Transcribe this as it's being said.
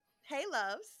Hey,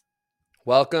 loves.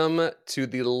 Welcome to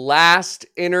the last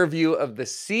interview of the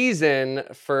season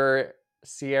for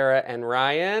Sierra and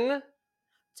Ryan.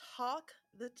 Talk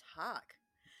the talk.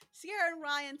 Sierra and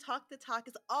Ryan Talk the Talk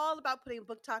is all about putting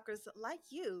book talkers like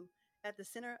you at the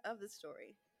center of the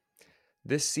story.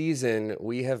 This season,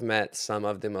 we have met some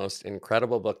of the most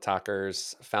incredible book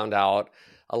talkers, found out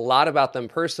a lot about them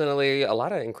personally, a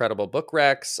lot of incredible book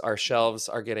recs. Our shelves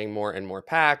are getting more and more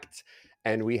packed,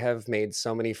 and we have made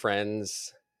so many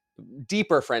friends,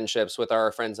 deeper friendships with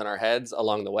our friends in our heads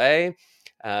along the way.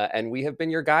 And we have been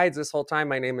your guides this whole time.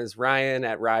 My name is Ryan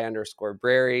at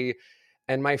Rye_Brary.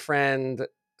 And my friend,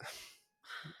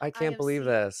 I I can't am believe C.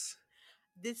 this.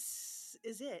 This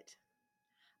is it.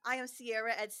 I am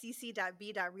Sierra at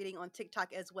cc.b.reading on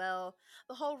TikTok as well.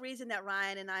 The whole reason that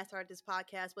Ryan and I started this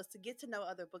podcast was to get to know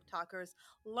other book talkers,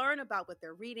 learn about what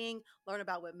they're reading, learn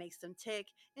about what makes them tick,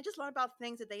 and just learn about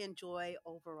things that they enjoy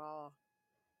overall.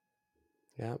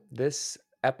 Yeah, this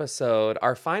episode,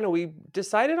 our final, we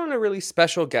decided on a really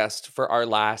special guest for our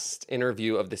last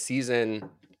interview of the season,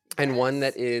 and one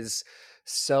that Yes. is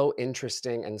so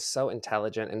interesting and so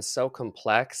intelligent and so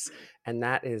complex, and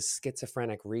that is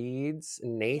Schizophrenic Reads, Yes.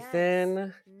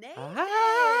 Nathan. Nathan.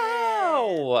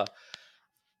 How?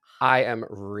 I am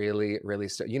really, really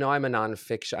I'm a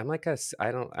nonfiction. I'm like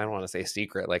I don't want to say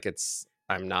secret. Like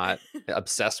I'm not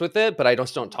obsessed with it, but I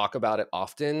just don't Mhm, talk about it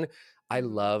often. I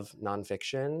mhm. love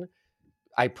nonfiction.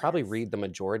 I probably Yes. read the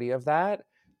majority of that,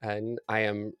 and I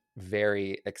am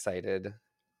very excited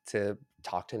to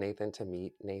talk to Nathan, to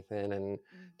meet Nathan, and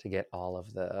Mm. to get all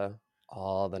the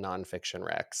nonfiction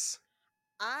recs.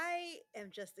 I am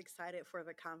just excited for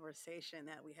the conversation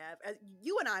that we have. As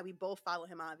you and I, we both follow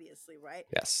him, obviously, right?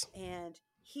 Yes. And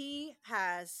he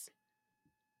has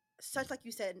such, like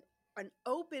you said, an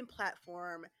open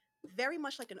platform, very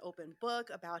much like an open book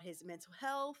about his mental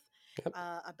health, Yep.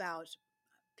 about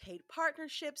paid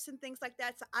partnerships and things like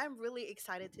that. So I'm really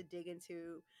excited to dig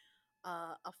into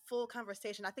a full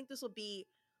conversation. I think this will be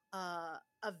a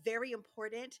very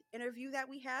important interview that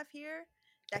we have here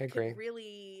I that could agree.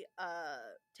 really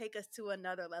take us to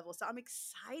another level. So I'm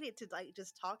excited to like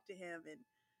just talk to him and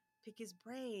pick his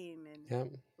brain and Yep.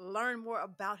 learn more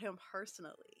about him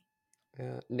personally.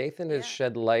 Yeah. Nathan has Yeah.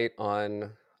 shed light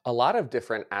on a lot of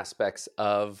different aspects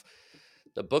of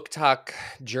the book talk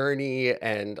journey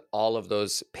and all of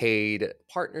those paid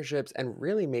partnerships and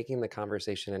really making the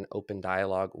conversation an open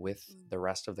dialogue with the Mhm.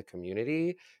 rest of the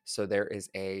community. So there is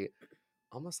a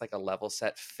almost like a level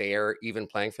set, fair, even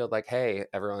playing field. Like, hey,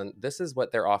 everyone, this is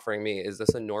what they're offering me. Is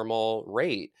this a normal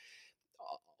rate?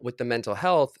 With the mental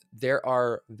health, there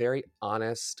are very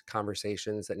honest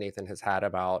conversations that Nathan has had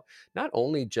about not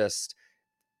only just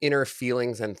inner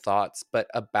feelings and thoughts, but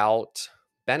about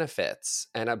benefits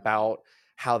and Mhm. about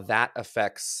how that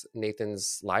affects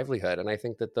Nathan's livelihood. And I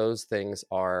think that those things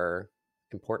are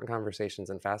important conversations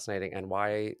and fascinating, and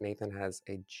why Nathan has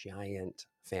a giant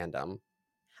fandom.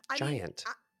 I mean, Giant.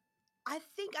 I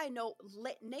think I know.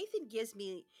 Nathan gives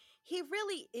me. He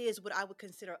really is what I would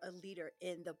consider a leader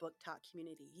in the book talk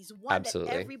community. He's one that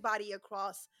Absolutely. everybody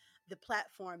across the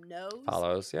platform knows,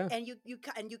 Follows. Yeah. and you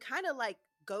kind of like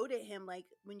go to him like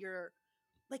when you're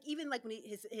like even like when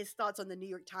his thoughts on the New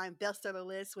York Times bestseller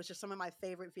list, which are some of my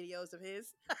favorite videos of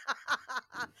his,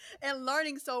 and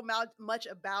learning so much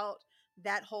about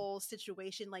that whole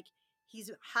situation. Like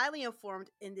he's highly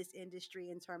informed in this industry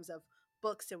in terms of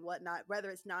books and whatnot, whether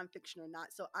it's nonfiction or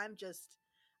not. So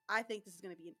I think this is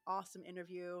going to be an awesome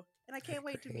interview, and I I can't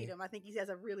wait to meet agree. him. I think he has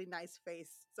a really nice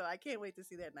face, so I can't wait to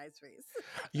see that nice face.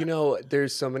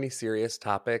 There's so many serious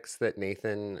topics that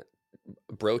Nathan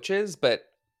broaches, but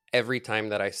every time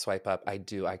that I swipe up, I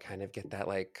kind of get that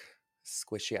like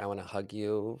squishy, I want to hug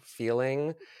you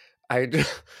feeling. I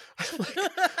just, I'm like,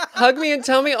 hug me and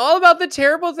tell me all about the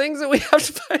terrible things that we have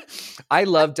to find. I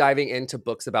love diving into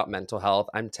books about mental health.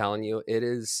 I'm telling you, it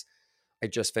is. I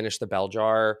just finished The Bell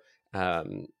Jar,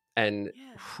 um, and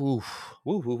Yeah. whew,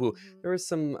 whoo, whoo, whoo. Hmm. There was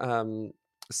some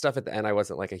stuff at the end I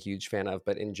wasn't like a huge fan of,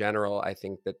 but in general, I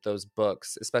think that those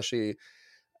books, especially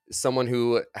someone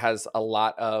who has a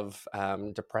lot of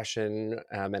depression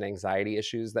and anxiety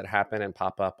issues that happen and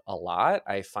pop up a lot,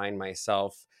 I find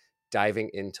myself diving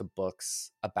into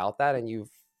books about that. And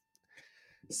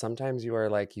sometimes you are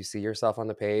like, you see yourself on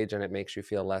the page and it makes you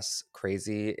feel less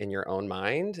crazy in your own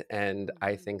mind. And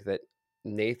I Hmm. think that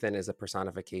Nathan is a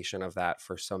personification of that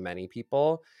for so many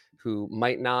people who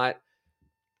might not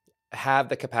have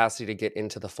the capacity to get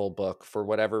into the full book for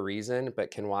whatever reason,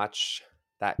 but can watch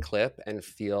that clip and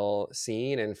feel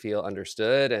seen and feel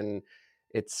understood. And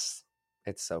it's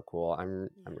it's so cool. I'm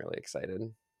Yeah, really excited.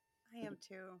 I am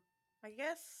too. I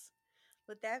guess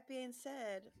With that being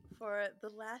said, for the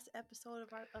last episode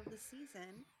of the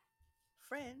season,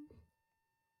 friend,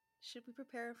 should we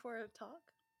prepare for a talk?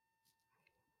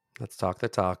 Let's talk the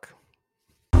talk.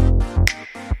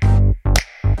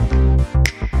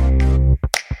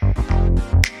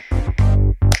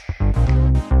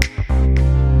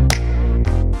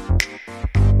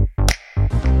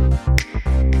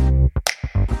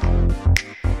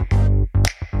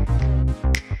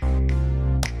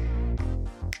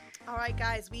 All right,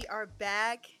 guys, we are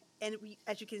back. And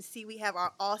as you can see, we have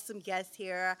our awesome guest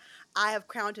here. I have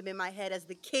crowned him in my head as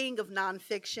the king of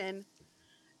nonfiction.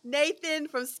 Nathan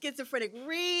from Schizophrenic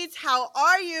Reads. How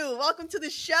are you? Welcome to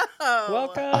the show.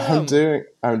 Welcome.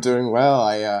 I'm doing well.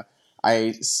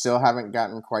 I still haven't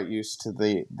gotten quite used to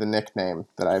the nickname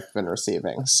that I've been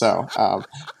receiving. So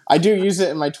I do use it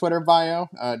in my Twitter bio,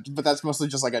 but that's mostly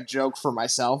just like a joke for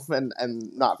myself and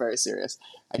not very serious.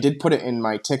 I did put it in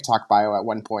my TikTok bio at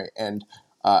one point, and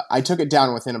I took it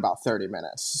down within about 30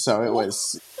 minutes. So it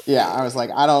was, I was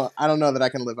like, I don't know that I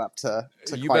can live up to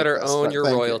you quite better this, own but your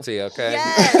thank royalty, you. okay?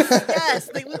 Yes.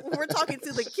 Like, we're talking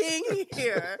to the king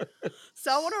here.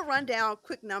 So I want to run down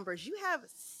quick numbers. You have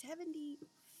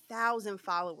 70,000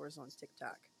 followers on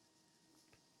TikTok.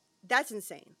 That's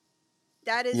insane.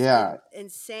 That is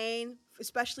insane,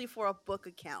 especially for a book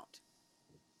account.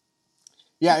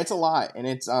 Yeah, it's a lot, and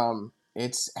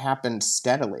it's happened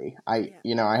steadily. I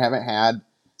haven't had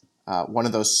one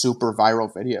of those super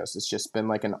viral videos. It's just been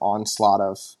like an onslaught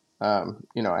of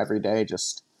every day,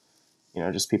 just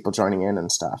people joining in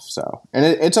and stuff. So, and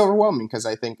it's overwhelming because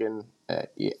I think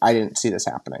I didn't see this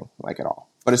happening like at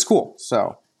all, but it's cool.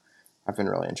 So I've been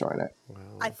really enjoying it. Wow.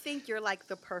 I think you're like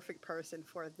the perfect person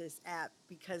for this app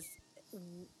because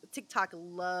TikTok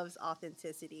loves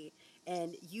authenticity,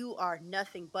 and you are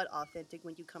nothing but authentic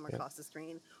when you come across the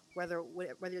screen. Whether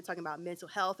you're talking about mental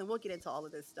health, and we'll get into all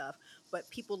of this stuff, but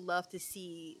people love to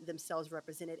see themselves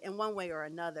represented in one way or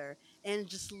another, and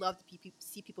just love to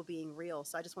see people being real.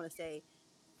 So I just want to say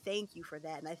thank you for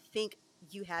that, and I think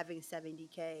you having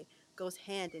 70K goes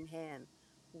hand in hand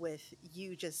with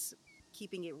you just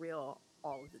keeping it real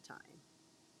all of the time.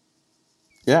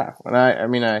 Yeah,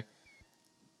 and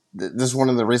this is one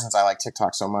of the reasons I like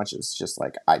TikTok so much. Is just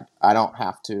like I don't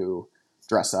have to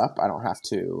dress up. I don't have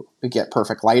to get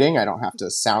perfect lighting. I don't have to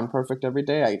sound perfect every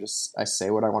day. I say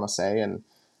what I want to say, and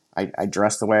I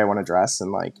dress the way I want to dress.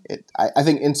 And like I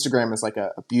think Instagram is like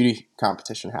a beauty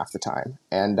competition half the time,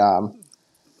 and I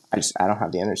don't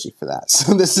have the energy for that.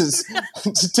 So this is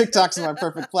TikTok's my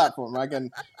perfect platform. I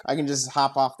can just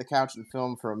hop off the couch and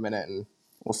film for a minute, and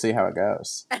we'll see how it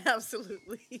goes.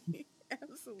 Absolutely.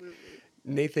 Absolutely.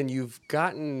 Nathan, you've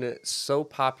gotten so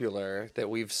popular that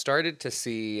we've started to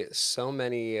see so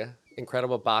many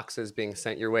incredible boxes being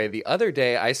sent your way. The other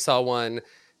day, I saw one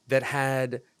that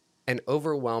had an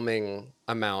overwhelming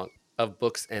amount of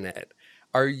books in it.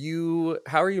 How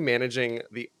are you managing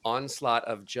the onslaught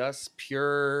of just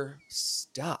pure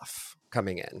stuff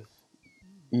coming in?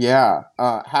 Yeah,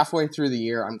 halfway through the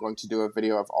year, I'm going to do a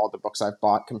video of all the books I've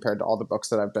bought compared to all the books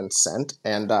that I've been sent.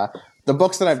 And the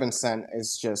books that I've been sent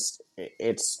is just,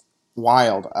 it's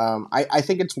wild. I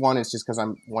think it's just because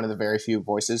I'm one of the very few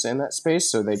voices in that space.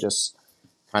 So they just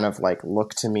kind of like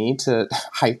look to me to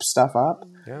hype stuff up.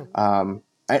 Yeah.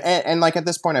 And like at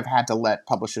this point, I've had to let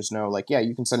publishers know, like, yeah,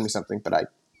 you can send me something, but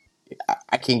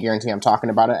I can't guarantee I'm talking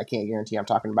about it. I can't guarantee I'm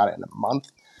talking about it in a month.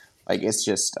 Like, it's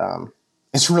just,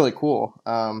 it's really cool,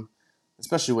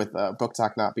 especially with Book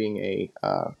Talk not being a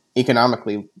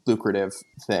economically lucrative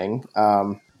thing.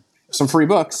 Some free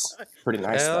books, pretty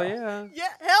nice. Hell though. yeah! Yeah,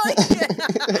 hell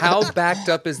yeah! How backed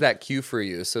up is that queue for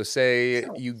you? So say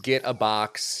you get a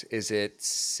box, is it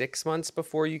 6 months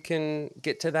before you can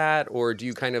get to that, or do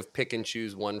you kind of pick and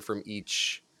choose one from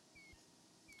each?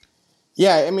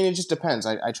 Yeah, I mean, it just depends.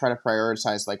 I try to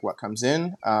prioritize like what comes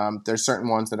in. There's certain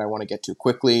ones that I want to get to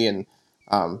quickly, and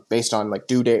based on like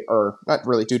due date, or not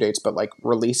really due dates, but like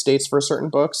release dates for certain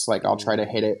books. Like I'll try to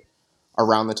hit it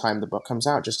around the time the book comes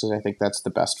out, just because I think that's the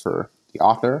best for the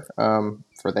author,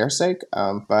 for their sake.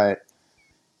 But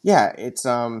yeah, it's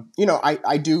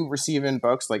I do receive in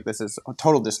books. Like, this is a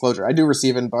total disclosure. I do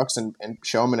receive in books and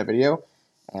show them in a video.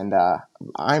 And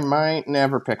I might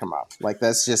never pick them up. Like,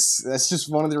 that's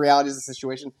just one of the realities of the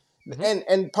situation. Mm-hmm.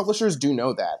 And publishers do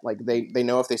know that. Like, they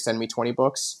know if they send me 20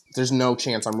 books, there's no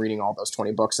chance I'm reading all those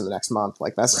 20 books in the next month.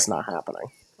 Like, that's just not happening.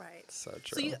 Right. So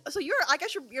true. So I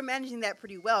guess you're managing that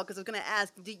pretty well, because I was going to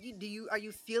ask, are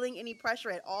you feeling any pressure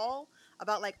at all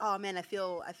about like, oh man, I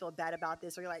feel bad about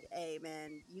this, or you're like, hey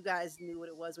man, you guys knew what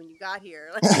it was when you got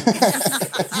here.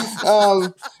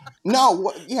 um,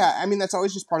 no, yeah, I mean that's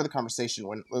always just part of the conversation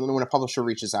when a publisher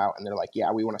reaches out and they're like,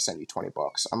 yeah, we want to send you 20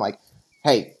 books. I'm like,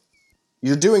 hey,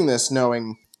 you're doing this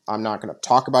knowing I'm not going to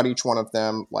talk about each one of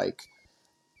them, like,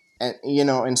 and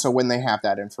and so when they have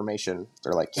that information,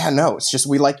 they're like, yeah, no, it's just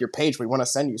we like your page, we want to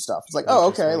send you stuff. It's like, We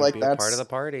oh, just okay, want to like be a part of the that's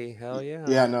party. Hell yeah,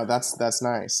 yeah. no, that's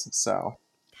nice. So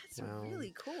That's Wow.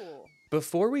 really cool.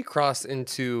 Before we cross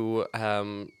into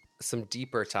some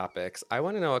deeper topics, I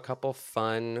want to know a couple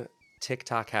fun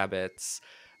TikTok habits.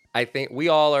 I think we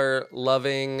all are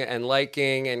loving and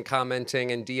liking and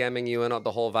commenting and DMing you and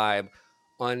the whole vibe.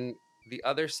 On the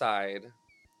other side,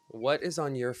 what is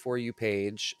on your For You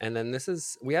page? And then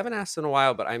we haven't asked in a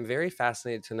while, but I'm very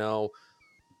fascinated to know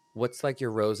what's like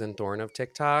your rose and thorn of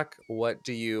TikTok. What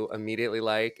do you immediately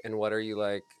like? And what are you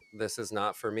like, this is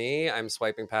not for me. I'm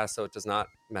swiping past so it does not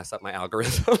mess up my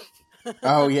algorithm.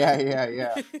 oh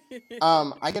yeah.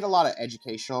 I get a lot of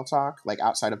educational talk, like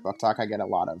outside of book talk. I get a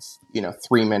lot of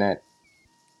 3-minute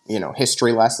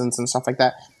history lessons and stuff like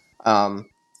that.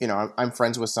 I'm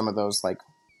friends with some of those like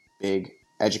big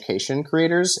education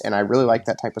creators, and I really like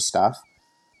that type of stuff.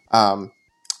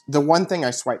 The one thing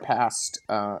I swipe past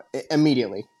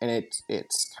immediately, and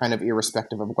it's kind of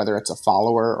irrespective of whether it's a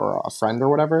follower or a friend or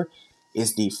whatever,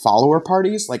 is the follower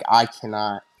parties. Like I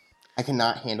cannot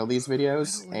handle these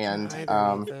videos, and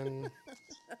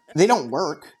they don't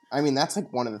work. I mean, that's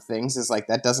like one of the things is like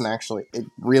that doesn't actually, it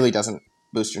really doesn't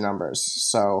boost your numbers.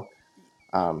 So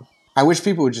I wish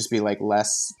people would just be like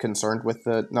less concerned with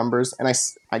the numbers. And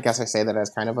I guess I say that as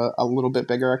kind of a little bit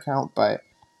bigger account, but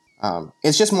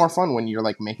it's just more fun when you're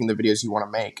like making the videos you want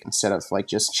to make instead of like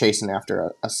just chasing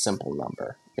after a simple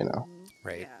number,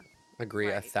 Right. Yeah. Agree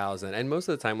Right. 1,000. And most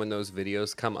of the time when those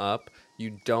videos come up,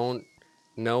 you don't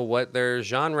know what their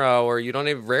genre, or you don't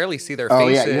even rarely see their Oh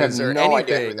faces yeah, you have or no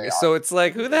idea who anything. they are. So it's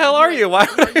like, who the You're hell are like, you? Why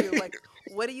who are would you? Like,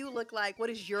 what do you look like? What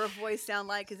does your voice sound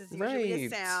like? Because it's usually a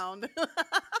Right. sound. Yeah.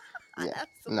 Absolutely.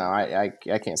 No, I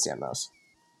can't stand those.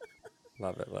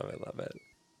 Love it, love it, love it.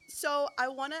 So I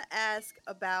want to ask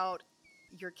about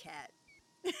your cat.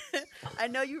 I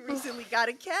know you recently got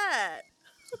a cat.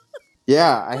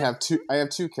 Yeah, I have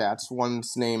two cats.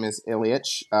 One's name is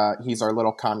Ilyich. He's our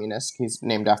little communist. He's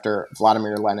named after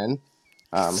Vladimir Lenin.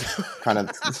 Kind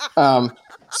of.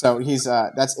 So he's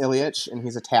that's Ilyich, and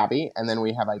he's a tabby. And then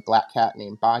we have a black cat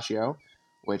named Baggio,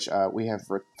 which we have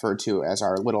referred to as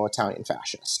our little Italian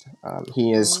fascist.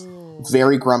 He is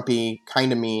very grumpy,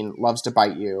 kind of mean, loves to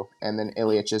bite you. And then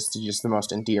Ilyich is just the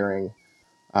most endearing,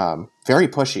 very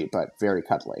pushy, but very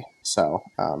cuddly. So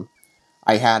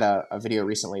I had a video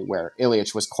recently where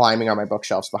Ilyich was climbing on my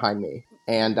bookshelves behind me,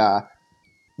 and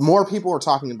more people were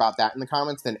talking about that in the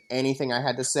comments than anything I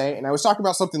had to say. And I was talking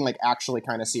about something like actually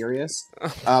kind of serious,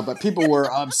 but people were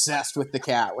obsessed with the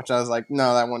cat, which I was like,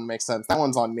 no, that one makes sense. That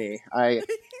one's on me. I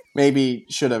maybe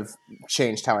should have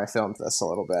changed how I filmed this a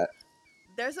little bit.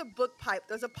 There's a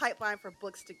pipeline for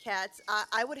books to cats.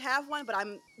 I would have one, but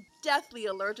I'm deathly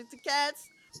allergic to cats.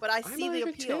 But I see the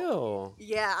appeal. Too.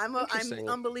 Yeah, I'm Interesting.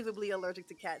 unbelievably allergic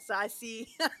to cats. So I see.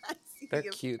 They're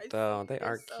cute though. They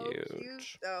are so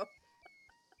cute. though.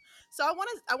 So I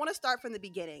want to start from the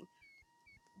beginning.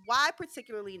 Why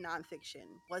particularly nonfiction?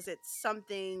 Was it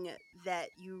something that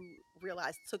you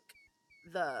realized took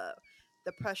the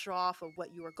pressure off of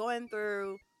what you were going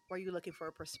through? Were you looking for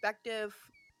a perspective?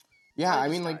 Yeah, I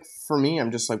mean, like for me,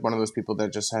 I'm just like one of those people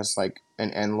that just has like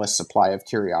an endless supply of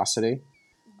curiosity.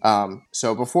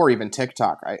 So before even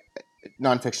TikTok,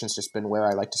 nonfiction's just been where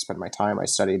I like to spend my time. I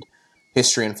studied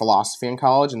history and philosophy in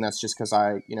college, and that's just because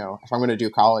if I'm going to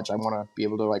do college, I want to be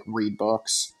able to like read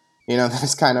books.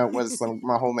 That's kind of was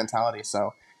my whole mentality.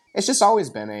 So it's just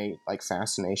always been a like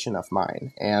fascination of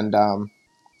mine, and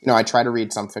I try to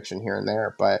read some fiction here and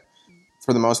there, but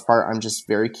for the most part, I'm just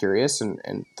very curious, and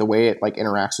the way it like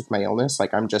interacts with my illness,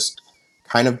 like I'm just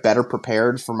kind of better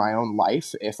prepared for my own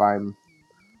life if I'm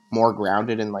more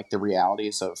grounded in like the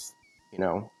realities of,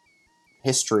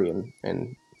 history and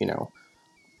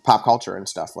pop culture and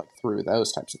stuff, like through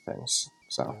those types of things.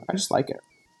 So I just like it.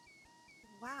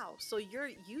 Wow. So you're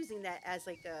using that as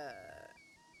like a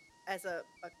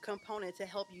component to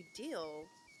help you deal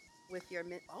with your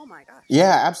oh my gosh.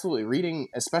 Yeah, absolutely. Reading,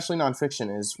 especially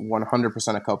nonfiction, is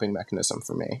 100% a coping mechanism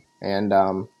for me. And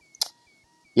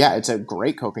yeah, it's a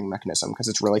great coping mechanism because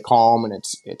it's really calm and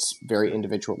it's very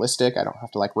individualistic. I don't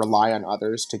have to like rely on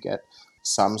others to get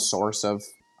some source of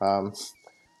calmness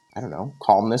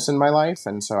in my life,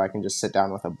 and so I can just sit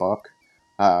down with a book.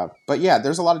 But yeah,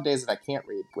 there's a lot of days that I can't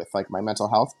read with like my mental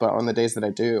health, but on the days that I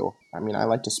do, I mean, I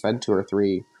like to spend 2 or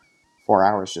 3 4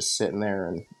 hours just sitting there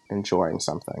and enjoying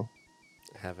something.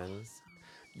 Heaven.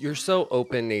 You're so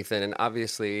open, Nathan, and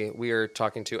obviously we are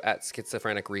talking to at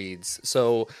Schizophrenic Reads.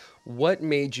 So, what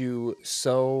made you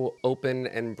so open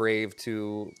and brave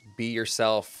to be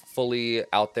yourself, fully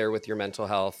out there with your mental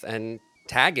health, and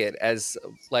tag it as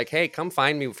like, hey, come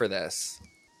find me for this?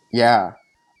 Yeah.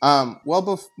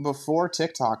 Well, before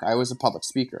TikTok, I was a public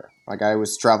speaker. Like, I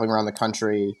was traveling around the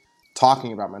country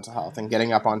talking about mental health and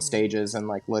getting up on stages and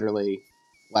like literally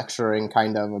lecturing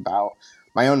kind of about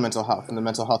my own mental health and the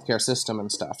mental health care system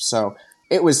and stuff. So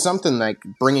it was something like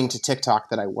bringing to TikTok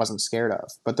that I wasn't scared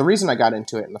of. But the reason I got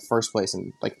into it in the first place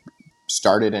and like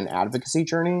started an advocacy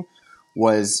journey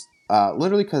was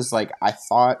literally because like I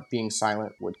thought being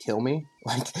silent would kill me.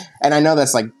 Like, and I know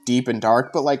that's like deep and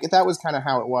dark, but like that was kind of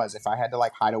how it was. If I had to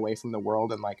like hide away from the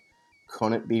world and like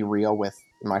couldn't be real with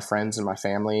my friends and my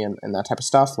family and that type of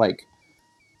stuff, like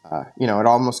it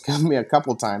almost killed me a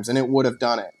couple times, and it would have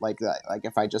done it like that. Like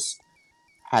if I just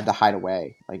had to hide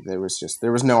away, like there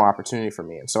was no opportunity for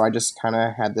me, and so I just kind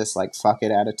of had this like fuck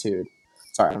it attitude.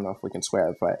 Sorry, I don't know if we can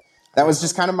swear, but that was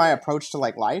just kind of my approach to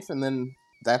like life, and then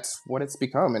that's what it's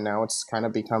become, and now it's kind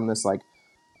of become this like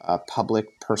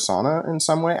public persona in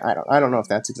some way. I don't know if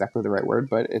that's exactly the right word,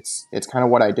 but it's kind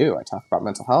of what I do. I talk about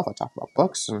mental health, I talk about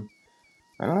books, and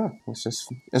I don't know.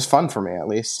 It's fun for me at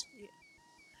least.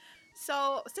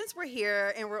 So since we're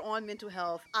here and we're on mental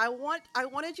health, I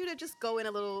wanted you to just go in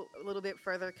a little bit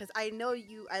further because I know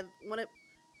I wanted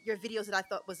your videos that I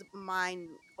thought was mind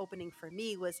opening for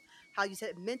me was how you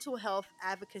said mental health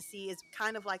advocacy is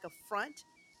kind of like a front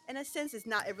in a sense. It's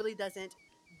not. It really doesn't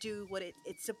do what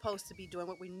it's supposed to be doing.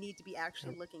 What we need to be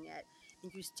actually looking at.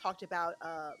 And you talked about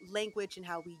language and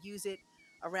how we use it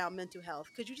around mental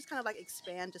health. Could you just kind of like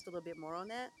expand just a little bit more on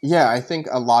that? Yeah, I think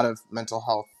a lot of mental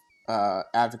health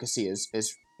advocacy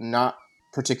is not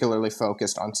particularly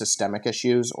focused on systemic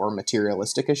issues or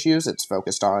materialistic issues. It's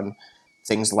focused on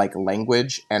things like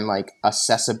language and like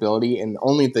accessibility in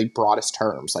only the broadest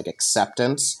terms, like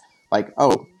acceptance. Like,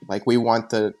 oh, like we want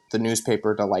the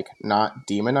newspaper to like not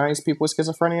demonize people with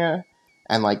schizophrenia.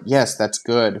 And like, yes, that's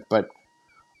good. But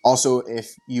also,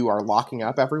 if you are locking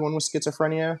up everyone with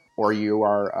schizophrenia or you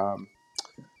are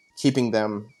keeping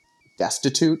them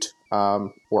destitute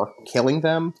or killing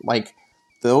them, like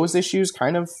those issues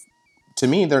kind of, to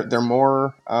me, they're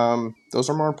more, those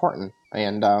are more important.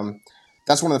 And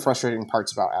that's one of the frustrating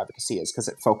parts about advocacy is because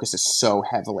it focuses so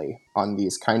heavily on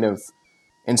these kind of,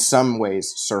 in some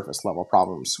ways, surface level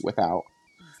problems without,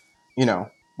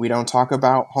 we don't talk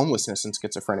about homelessness and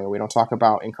schizophrenia. We don't talk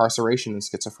about incarceration and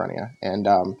schizophrenia and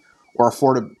or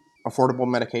affordable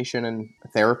medication and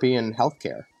therapy and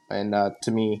healthcare. And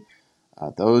to me,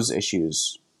 those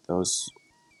issues, those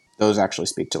actually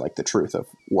speak to like the truth of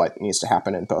what needs to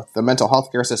happen in both the mental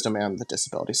health care system and the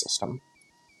disability system.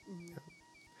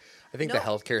 I think the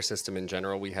healthcare system in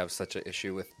general, we have such an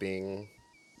issue with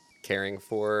caring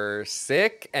for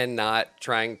sick and not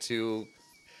trying to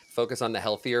focus on the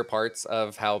healthier parts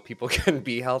of how people can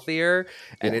be healthier.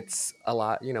 And it's a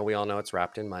lot, we all know it's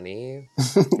wrapped in money.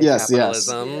 Yes,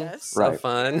 capitalism. Yes. So right.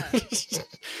 Fun.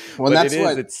 Well, that's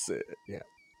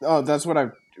that's what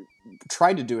I've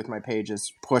tried to do with my page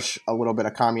is push a little bit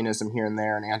of communism here and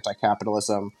there and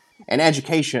anti-capitalism and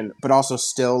education, but also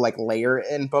still like layer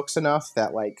in books enough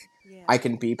that like I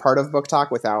can be part of book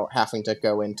talk without having to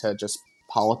go into just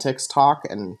politics talk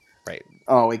and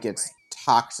it gets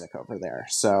toxic over there.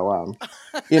 So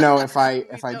if I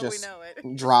just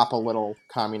drop a little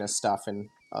communist stuff in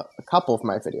a couple of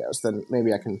my videos, then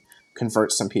maybe I can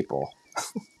convert some people.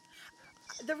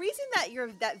 The reason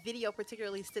that video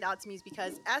particularly stood out to me is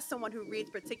because as someone who reads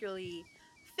particularly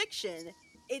fiction,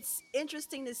 it's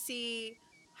interesting to see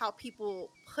how people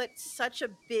put such a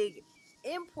big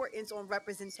importance on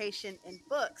representation in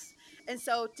books. And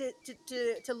so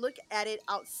to look at it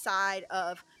outside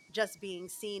of just being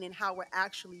seen and how we're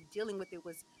actually dealing with it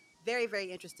was very,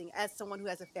 very interesting. As someone who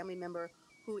has a family member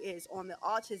who is on the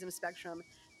autism spectrum,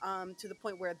 to the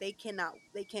point where they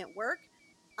can't work,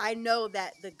 I know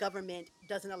that the government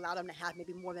doesn't allow them to have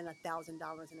maybe more than $1,000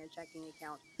 in their checking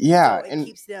account. Yeah, so it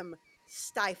keeps them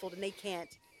stifled, and they can't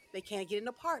get an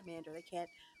apartment or they can't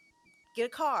get a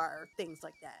car, things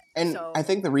like that. And I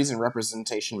think the reason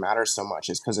representation matters so much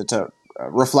is because it's a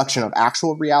reflection of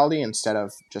actual reality instead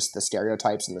of just the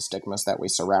stereotypes and the stigmas that we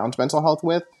surround mental health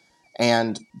with.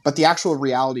 But the actual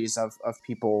realities of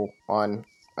people on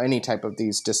any type of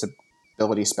these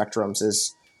disability spectrums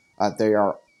is they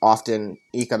are often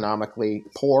economically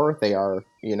poor. They are,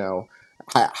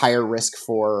 higher risk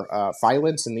for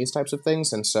violence and these types of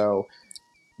things. And so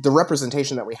the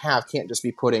representation that we have can't just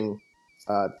be putting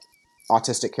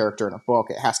autistic character in a book,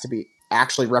 it has to be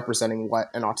actually representing what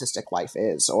an autistic life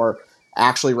is, or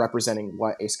actually representing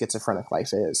what a schizophrenic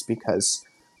life is, because,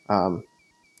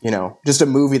 just a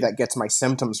movie that gets my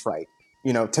symptoms right,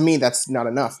 to me, that's not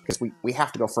enough, because we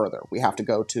have to go further. We have to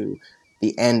go to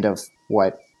the end of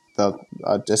what the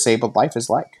disabled life is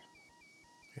like.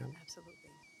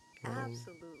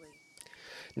 Absolutely.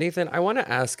 Nathan, I want to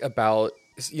ask about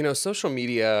social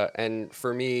media, and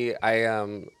for me,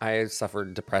 I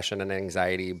suffered depression and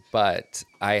anxiety, but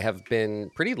I have been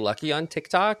pretty lucky on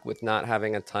TikTok with not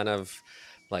having a ton of,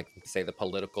 like, say, the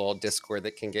political discord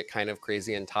that can get kind of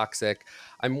crazy and toxic.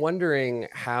 I'm wondering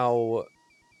how,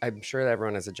 I'm sure that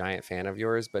everyone is a giant fan of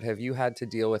yours, but have you had to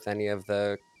deal with any of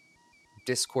the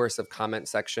discourse of comment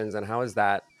sections, and how is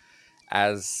that,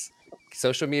 as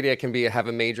social media can have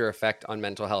a major effect on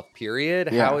mental health, period?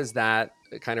 Yeah. How is that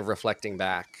kind of reflecting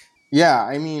back? Yeah,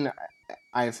 I mean,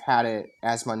 I've had it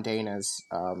as mundane as,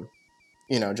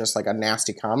 just like a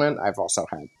nasty comment. I've also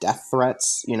had death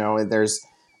threats.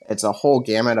 It's a whole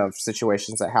gamut of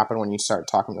situations that happen when you start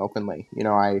talking openly.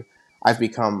 I've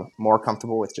become more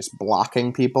comfortable with just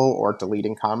blocking people or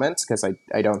deleting comments, because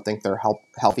I don't think they're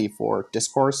healthy for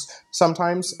discourse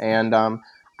sometimes. And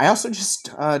I also just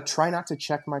try not to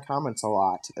check my comments a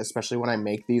lot, especially when I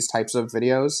make these types of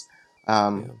videos.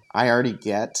 I already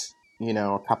get,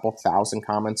 a couple thousand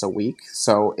comments a week.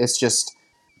 So it's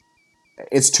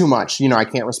too much. I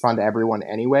can't respond to everyone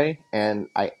anyway. And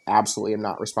I absolutely am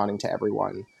not responding to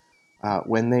everyone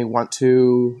when they want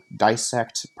to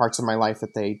dissect parts of my life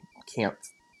that they can't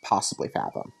possibly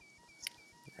fathom.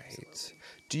 Right.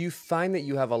 Do you find that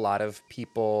you have a lot of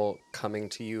people coming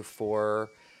to you for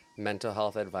mental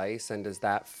health advice? And does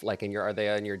that, like, are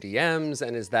they in your DMs?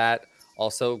 And is that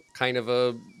also kind of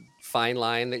a fine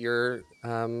line that you're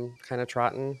kind of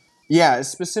trotting? Yeah,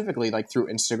 specifically like through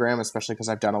Instagram, especially because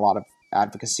I've done a lot of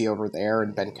advocacy over there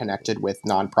and been connected with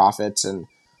nonprofits and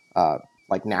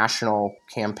like national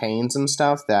campaigns and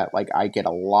stuff, that like I get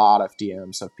a lot of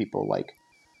DMs of people like,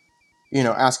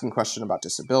 asking questions about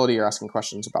disability or asking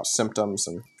questions about symptoms.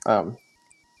 And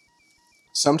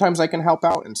sometimes I can help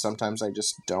out, and sometimes I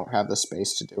just don't have the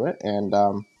space to do it. And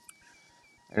I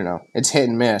don't know, it's hit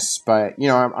and miss, but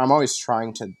I'm always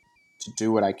trying to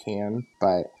do what I can,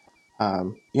 but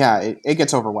it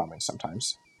gets overwhelming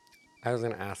sometimes. I was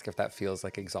going to ask if that feels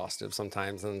like exhaustive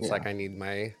sometimes, and it's like I need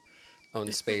my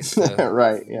own space to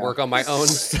right, work on my own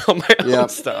own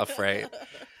stuff, right?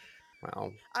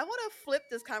 Wow. I want to flip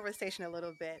this conversation a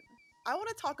little bit. I want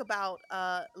to talk about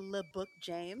Le Book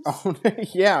James. Oh,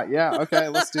 yeah. Okay,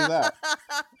 let's do that.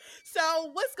 So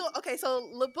what's going? Okay, so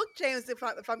Le Book James, if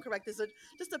I'm correct, is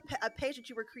just a page that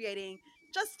you were creating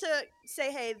just to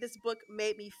say, hey, this book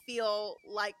made me feel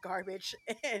like garbage,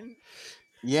 and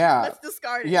let's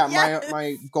discard it. Yeah,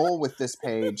 my goal with this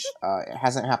page, it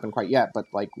hasn't happened quite yet, but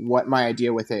like what my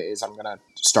idea with it is, I'm gonna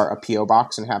start a PO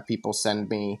box and have people send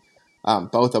me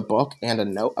both a book and a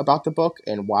note about the book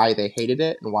and why they hated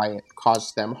it and why it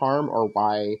caused them harm or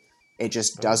why it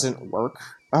just doesn't work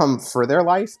for their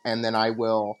life. And then I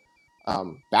will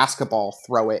basketball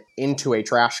throw it into a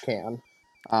trash can.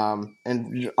 And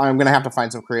I'm going to have to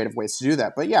find some creative ways to do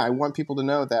that. But yeah, I want people to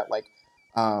know that like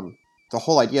the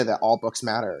whole idea that all books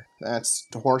matter, that's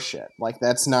horseshit. Like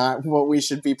that's not what we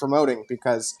should be promoting,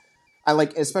 because I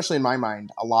like, especially in my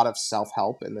mind, a lot of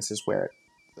self-help, and this is where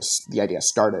the idea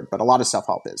started, but a lot of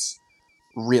self-help is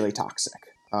really toxic.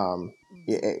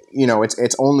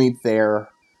 It's only there.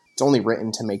 It's only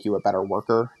written to make you a better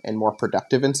worker and more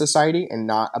productive in society, and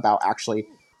not about actually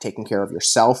taking care of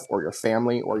yourself or your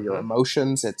family or your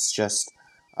emotions. It's just,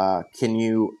 can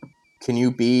you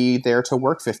be there to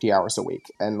work 50 hours a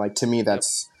week? And like, to me,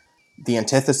 that's the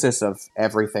antithesis of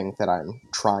everything that I'm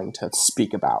trying to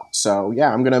speak about. So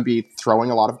yeah, I'm going to be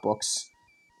throwing a lot of books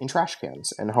in trash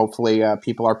cans, and hopefully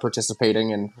people are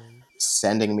participating and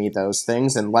sending me those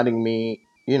things and letting me,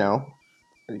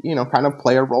 kind of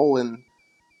play a role in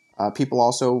people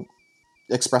also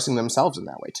expressing themselves in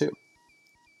that way too.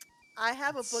 I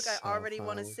have a book I already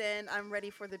want to send. I'm ready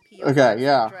for the PO. Okay,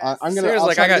 yeah. I'm gonna.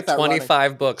 Seriously, I got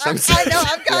 25 books. I know.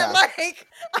 I've got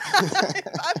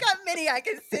I've got many I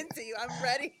can send to you. I'm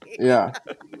ready. Yeah.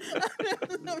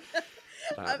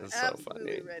 I'm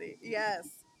absolutely ready. Yes.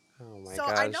 Oh my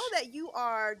gosh. I know that you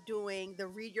are doing the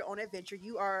Read Your Own Adventure.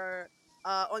 You are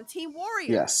on Team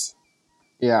Warrior. Yes.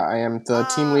 Yeah, I am the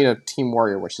team lead of Team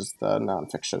Warrior, which is the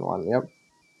nonfiction one. Yep.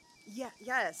 Yeah.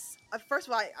 Yes. First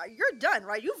of all, you're done,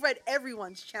 right? You've read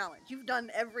everyone's challenge. You've done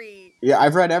every. Yeah,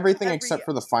 I've read everything except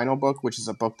for the final book, which is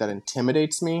a book that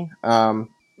intimidates me.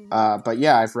 But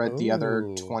yeah, I've read the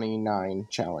other 29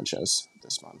 challenges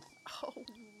this month. Oh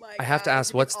my my I have to gosh, ask,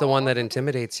 because what's the one that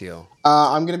intimidates you?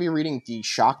 I'm going to be reading The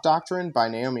Shock Doctrine by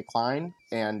Naomi Klein,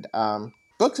 and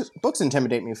books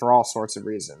intimidate me for all sorts of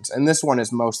reasons, and this one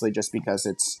is mostly just because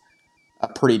it's a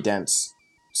pretty dense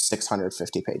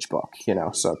 650-page book,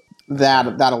 so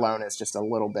that alone is just a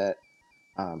little bit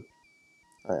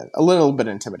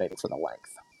intimidating for the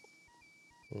length.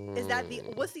 Is that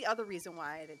what's the other reason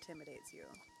why it intimidates you?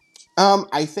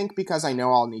 I think because I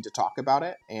know I'll need to talk about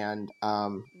it, and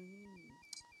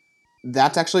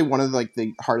that's actually one of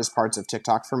the hardest parts of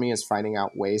TikTok for me, is finding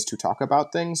out ways to talk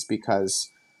about things,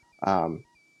 because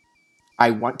I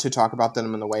want to talk about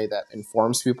them in the way that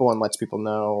informs people and lets people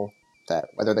know that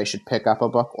whether they should pick up a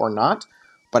book or not.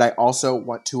 But I also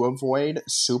want to avoid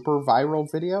super viral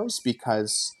videos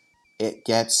because it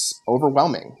gets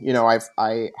overwhelming.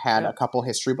 I had a couple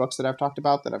history books that I've talked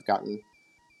about that I've gotten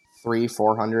 300,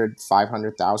 400,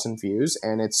 500,000 views,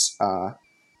 and it's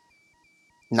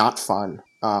not fun,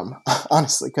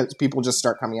 honestly, because people just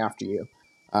start coming after you.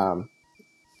 So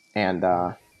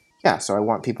I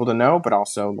want people to know, but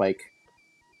also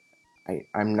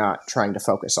I'm not trying to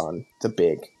focus on the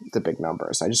big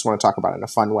numbers. I just want to talk about it in a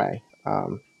fun way.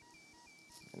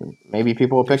 Maybe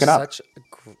people will pick it up.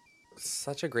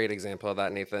 Such a great example of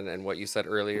that, Nathan, and what you said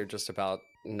earlier, just about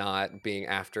not being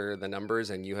after the numbers,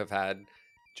 and you have had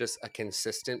just a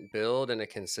consistent build and a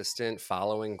consistent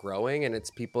following growing, and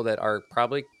it's people that are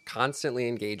probably constantly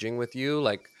engaging with you,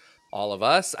 like all of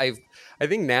us. I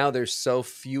think now there's so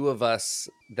few of us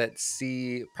that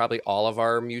see probably all of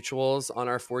our mutuals on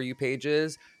our For You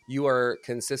pages. You are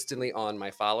consistently on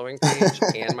my following page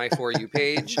and my For You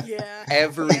page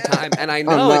every time. And I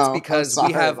know it's because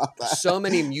we have so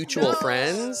many mutual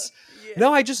friends. Yeah.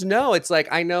 No, I just know. It's like,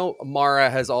 I know Mara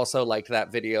has also liked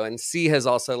that video, and C has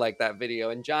also liked that video,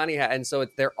 and Johnny and so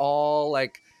they're all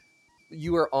like,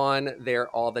 you are on there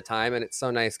all the time. And it's so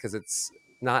nice because it's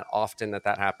not often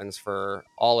that happens for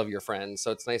all of your friends.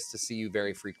 So it's nice to see you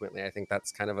very frequently. I think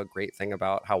that's kind of a great thing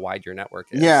about how wide your network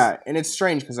is. Yeah, and it's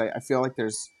strange because I feel like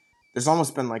there's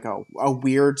almost been like a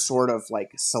weird sort of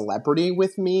like celebrity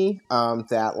with me,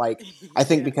 that like I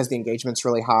think because the engagement's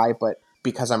really high, but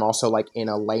because I'm also like in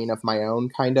a lane of my own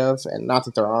kind of, and not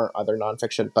that there aren't other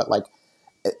nonfiction, but like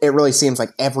it really seems like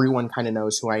everyone kind of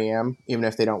knows who I am, even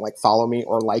if they don't like follow me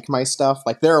or like my stuff.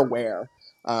 Like they're aware.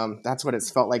 That's what it's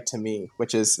felt like to me,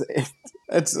 which is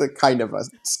it's a kind of a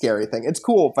scary thing. It's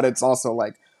cool, but it's also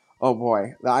like, oh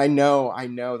boy, I know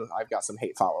that I've got some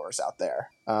hate followers out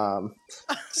there.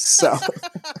 So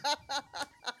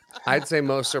I'd say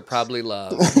most are probably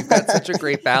love. You've got such a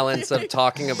great balance of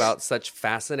talking about such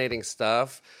fascinating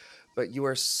stuff, but you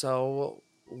are so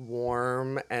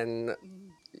warm, and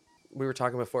we were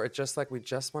talking before, it's just like we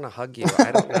just want to hug you.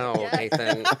 I don't know,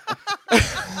 Nathan.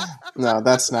 No,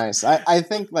 that's nice. I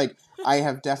think like I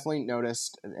have definitely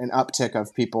noticed an uptick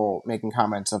of people making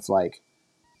comments of like,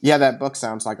 yeah, that book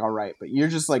sounds like all right, but you're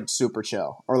just like super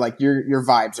chill, or like your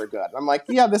vibes are good. I'm like,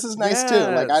 yeah, this is nice too.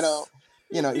 Like I don't,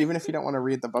 even if you don't want to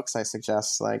read the books I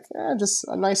suggest, like just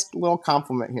a nice little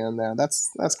compliment here and there.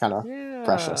 That's kind of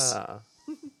precious.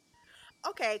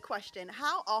 Okay, question.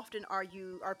 How often are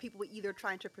people either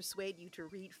trying to persuade you to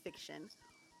read fiction,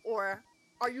 or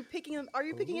are you picking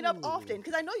it up often?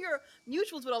 Because I know you're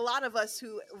mutuals with a lot of us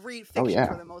who read fiction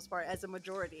for the most part as a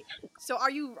majority. So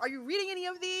are you reading any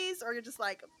of these, or you're just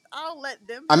like, I'll let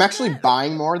them? I'm actually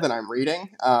buying more than I'm reading,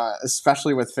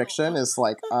 especially with fiction. Is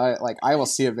like I will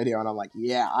see a video and I'm like,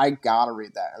 yeah, I gotta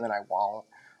read that, and then I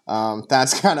won't.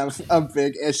 That's kind of a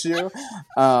big issue.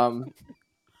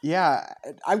 Yeah,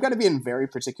 I've got to be in very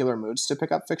particular moods to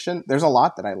pick up fiction. There's a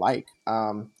lot that I like.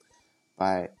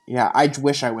 But yeah, I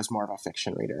wish I was more of a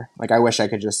fiction reader. Like I wish I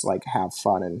could just like have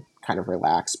fun and kind of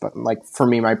relax. But like for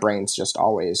me, my brain's just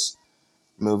always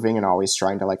moving and always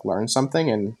trying to like learn something.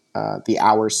 And the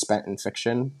hours spent in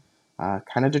fiction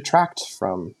kind of detract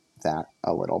from that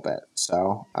a little bit.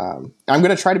 So I'm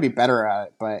going to try to be better at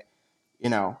it. But,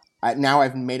 now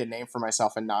I've made a name for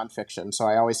myself in nonfiction. So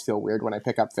I always feel weird when I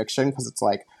pick up fiction because it's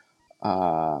like,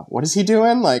 what is he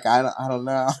doing? Like, I don't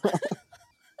know.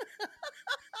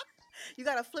 You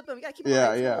gotta flip them. You gotta keep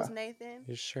them on their toes, Nathan.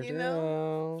 You sure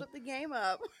do. Flip the game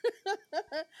up.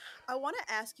 I want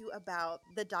to ask you about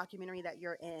the documentary that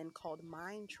you're in called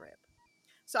Mind Trip.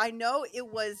 So I know it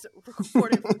was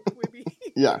recorded with Quibi.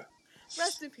 Yeah.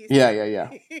 Rest in peace.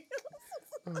 Yeah.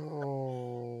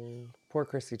 Oh, poor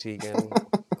Chrissy Teigen.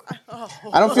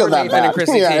 I don't feel that Nathan bad. And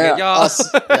Chrissy Teigen,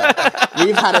 y'all.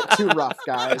 We've had it too rough,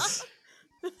 guys.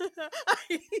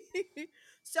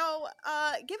 So,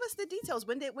 give us the details.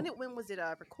 When was it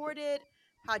recorded?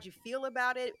 How'd you feel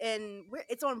about it? And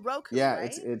it's on Roku, Yeah,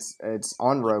 right? it's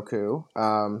on Roku.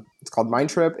 It's called Mind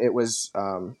Mm-hmm. Trip. It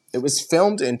was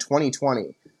filmed in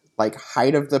 2020, like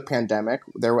height of the pandemic.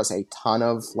 There was a ton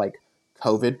of like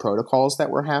COVID protocols that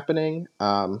were happening,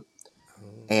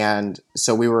 and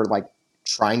so we were like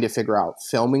trying to figure out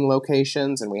filming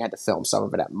locations, and we had to film some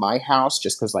of it at my house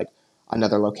just because like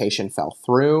another location fell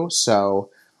through. So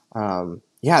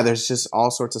yeah, there's just all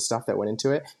sorts of stuff that went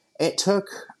into it. It took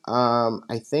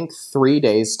I think 3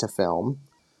 days to film.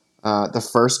 The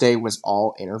first day was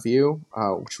all interview,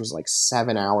 which was like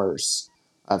 7 hours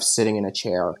of sitting in a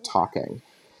chair Oh, wow. talking.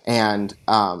 And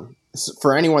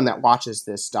for anyone that watches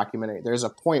this documentary, there's a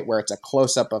point where it's a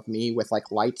close up of me with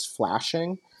like lights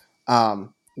flashing,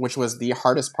 which was the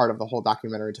hardest part of the whole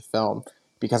documentary to film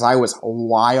because I was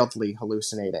wildly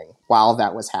hallucinating while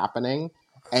that was happening.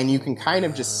 And you Oh can kind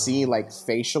of just see like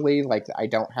facially, like I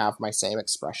don't have my same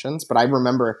expressions, but I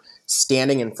remember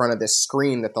standing in front of this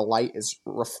screen that the light is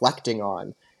reflecting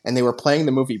on, and they were playing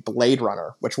the movie Blade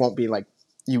Runner, which won't be like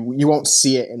you won't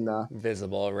see it in the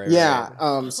visible, right, right.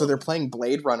 yeah. So they're playing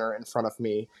Blade Runner in front of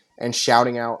me and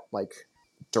shouting out like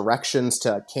directions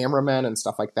to cameramen and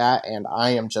stuff like that, and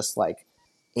I am just like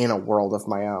in a world of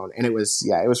my own, and it was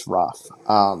it was rough.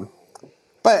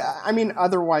 But I mean,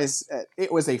 otherwise,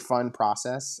 it was a fun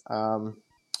process.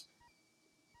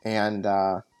 And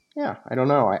yeah, I don't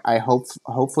know. I hope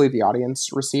hopefully the audience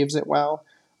receives it well.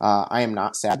 I am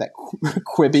not sad that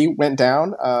Quibi went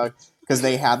down because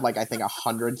they had like I think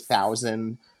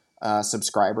 100,000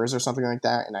 subscribers or something like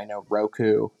that, and I know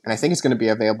Roku, and I think it's going to be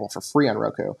available for free on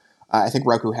Roku. I think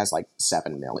Roku has like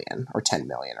 7 million or 10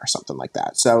 million or something like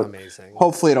that. So Amazing.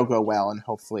 hopefully it'll go well, and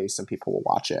hopefully some people will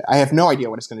watch it. I have no idea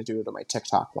what it's going to do to my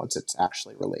TikTok once it's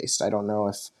actually released. I don't know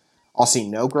if I'll see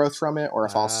no growth from it or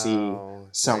if I'll see Wow.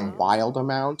 some Right. wild Oh,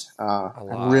 amount. A I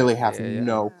lot. really Yeah, have yeah, yeah.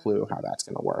 no yeah. clue how that's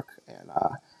going to work, and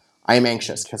I am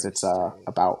anxious because it's Interesting.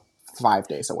 about 5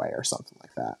 days away or something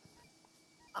like that.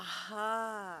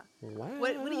 Aha.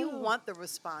 What do you Wow. want the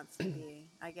response to be?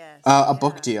 I guess. A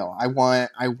book Yeah. deal. I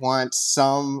want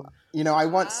some. I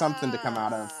want something to come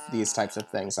out of these types of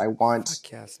Ah. things. I want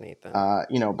Fuck yes, Nathan.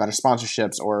 better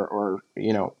sponsorships or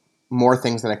more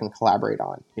things that I can collaborate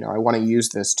on. I want to use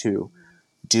this to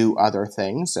Mhm. do other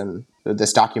things. And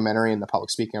this documentary and the public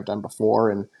speaking I've done before,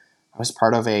 and I was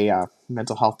part of a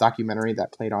mental health documentary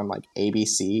that played on like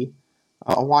ABC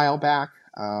a while back.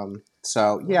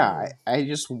 So yeah, Wow. I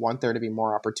just want there to be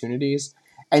more opportunities,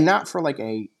 and not for like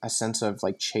a sense of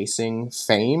like chasing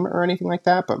fame or anything like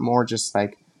that, but more just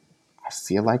like I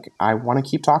feel like I want to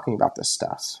keep talking about this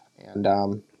stuff, and I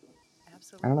don't know.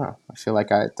 Absolutely. I feel like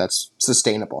that's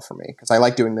sustainable for me because I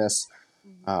like doing this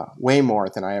Mhm. way more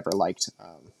than I ever liked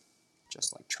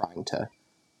just like trying to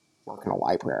work in a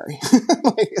library.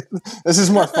 Like, this is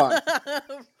more fun.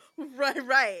 Right,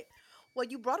 right. Well,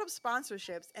 you brought up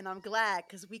sponsorships, and I'm glad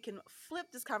because we can flip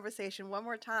this conversation one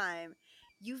more time.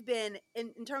 You've been,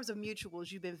 in terms of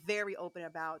mutuals, you've been very open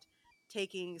about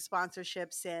taking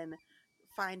sponsorships and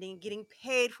getting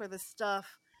paid for the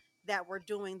stuff that we're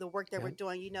doing, the work that we're Yep.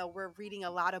 doing. We're reading a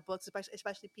lot of books,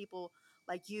 especially people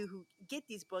like you who get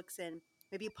these books, and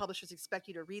maybe publishers expect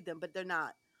you to read them, but they're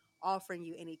not offering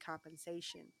you any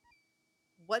compensation.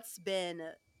 What's been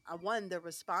one, the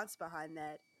response behind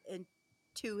that, and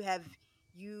two, have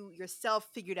you yourself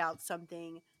figured out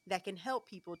something that can help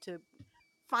people to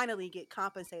finally get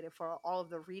compensated for all of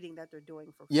the reading that they're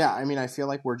doing for Yeah, I free? mean, I feel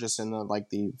like we're just in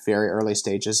the very early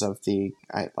stages of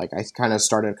I kind of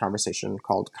started a conversation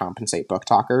called compensate book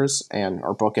talkers and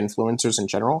or book influencers in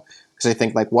general because I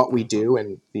think like what we Mm-hmm. do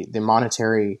and the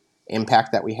monetary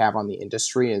impact that we have on the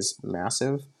industry is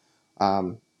massive.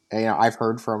 Um, and, I've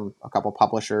heard from a couple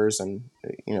publishers and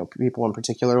people in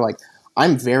particular. Like,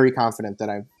 I'm very confident that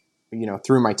I've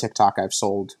through my TikTok I've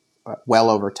sold well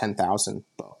over 10,000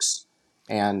 books,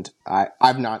 and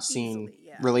I've not seen Easily,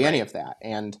 yeah. really any Right. of that.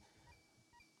 And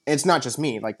it's not just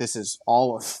me. Like, this is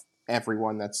all of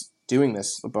everyone that's doing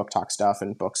this the book talk stuff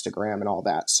and Bookstagram and all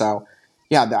that. So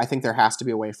yeah, I think there has to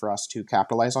be a way for us to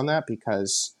capitalize on that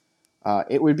because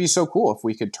it would be so cool if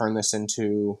we could turn this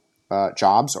into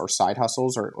jobs or side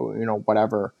hustles or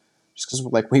whatever. Just because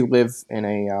like we live in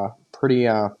a pretty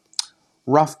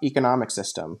rough economic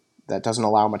system that doesn't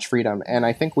allow much freedom, and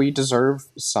I think we deserve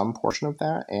some portion of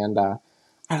that. And I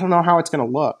don't know how it's going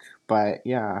to look, but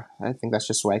yeah, I think that's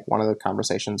just like one of the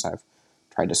conversations I've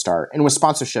tried to start. And with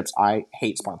sponsorships, I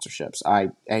hate sponsorships.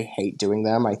 I hate doing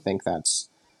them. I think that's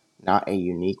not a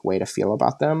unique way to feel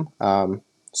about them.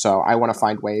 So I want to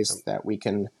find ways that we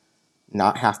can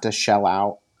not have to shell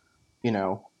out,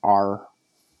 our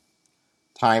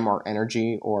time or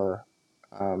energy or,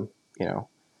 um, you know,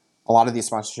 a lot of these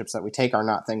sponsorships that we take are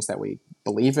not things that we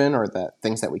believe in or the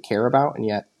things that we care about, and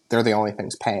yet they're the only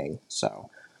things paying. So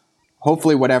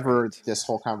hopefully whatever Right. this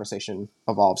whole conversation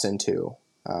evolves into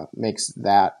makes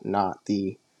that not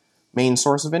the main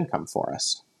source of income for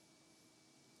us.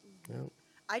 Yeah.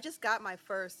 I just got my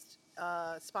first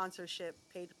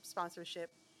paid sponsorship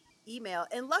email,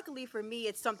 and luckily for me,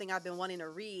 it's something I've been wanting to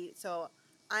read, so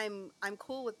I'm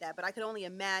cool with that. But I could only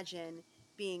imagine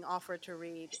being offered to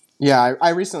read. Yeah, I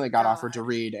recently got offered to God.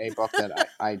 read a book that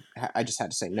I just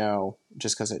had to say no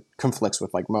just because it conflicts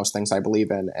with like most things I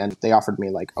believe in, and they offered me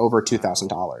like over Wow.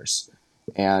 $2,000,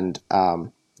 and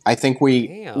I think we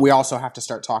Damn. also have to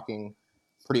start talking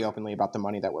pretty openly about the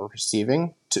money that we're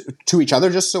receiving to each other,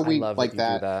 just so I we love that like you do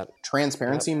that. that.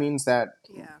 Transparency Yep. means that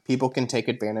Yeah. people can take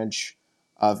advantage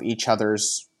of each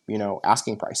other's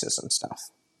asking prices and stuff.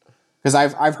 Because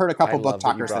I've heard a I couple book love that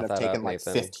you talkers that brought have that up, taken like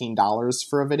Nathan. $15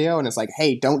 for a video, and it's like,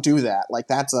 hey, don't do that. Like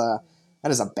that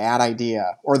is a bad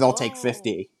idea. Or they'll take Whoa,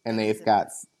 50 and that is they've a got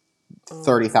bad.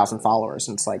 30,000 Oh, followers,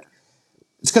 and it's Yeah. like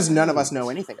it's because none of us know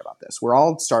right. anything about this. We're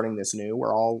all starting this new.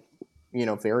 We're all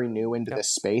very new into Yep. this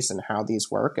space and how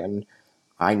these work, and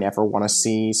I never want to Mhm.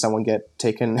 see someone get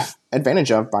taken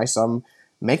advantage of by some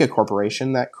mega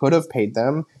corporation that could have paid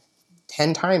them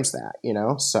 10 times that.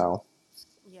 So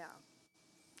Yeah.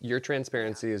 Your Yeah.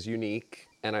 transparency is unique,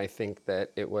 and I think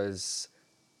that it was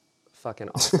fucking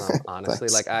awesome, honestly.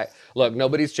 thanks. Like, I look,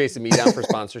 nobody's chasing me down for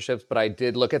sponsorships, but I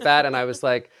did look at that and I was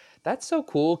like, that's so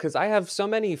cool, because I have so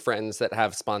many friends that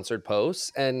have sponsored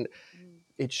posts, and Mhm.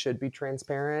 it should be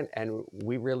transparent. And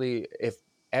we really, if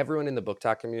everyone in the book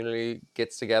talk community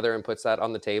gets together and puts that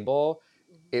on the table,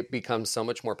 Mhm. it becomes so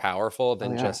much more powerful Oh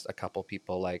than yeah. just a couple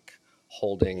people like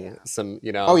holding Yeah. some,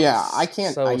 Oh yeah, I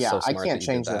can't. so I smart that can't you did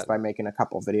change this that. by making a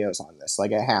couple videos on this.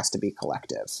 Like it has to be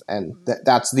collective, and Mhm.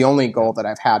 that's the only Yep. goal that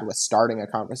I've had with starting a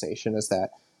conversation is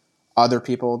that other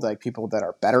people, like people that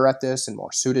are better at this and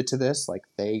more suited to this, like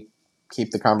they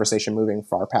keep the conversation moving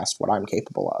far past what I'm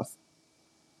capable of.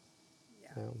 Yeah.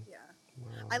 Yeah.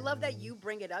 Yeah. I love that Wow. you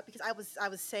bring it up because I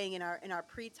was saying in our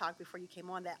pre-talk before you came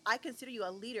on that I consider you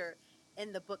a leader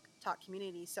in the book talk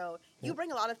community. So you Yep.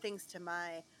 bring a lot of things to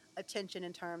my attention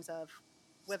in terms of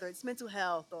whether it's mental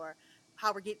health or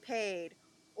how we get paid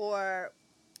or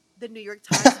the New York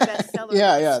Times bestseller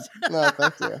Yeah, yeah. list. No,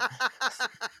 thank you.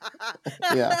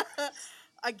 Yeah,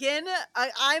 Again,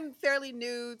 I'm fairly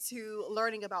new to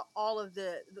learning about all of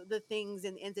the things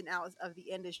and ins and outs of the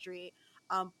industry.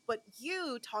 But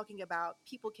you talking about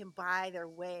people can buy their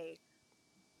way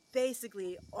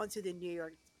basically onto the New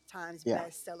York Times yeah.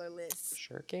 bestseller list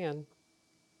Sure can.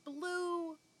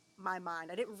 blew my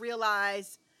mind. I didn't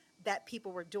realize that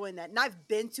people were doing that. And I've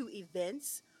been to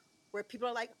events where people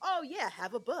are like, "Oh yeah,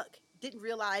 have a book." Didn't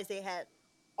realize they had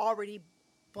already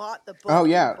bought the Oh book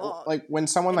in yeah. bulk, Like when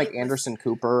someone and like it was Anderson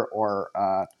Cooper or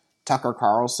Tucker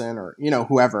Carlson or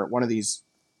whoever, one of these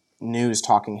news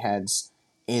talking heads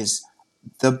is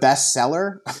the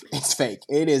bestseller, it's fake.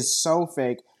 It is so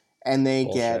fake. And they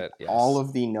get Bullshit. all Yes.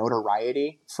 of the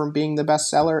notoriety from being the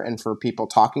bestseller and for people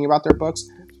talking about their books.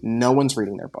 No one's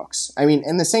reading their books. I mean,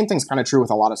 and the same thing's kind of true with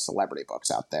a lot of celebrity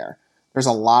books out there. There's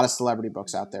a lot of celebrity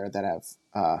books out Mhm. there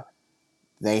that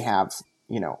they have,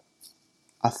 you know,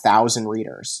 1,000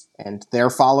 readers and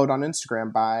they're followed on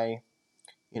Instagram by,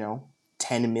 you know,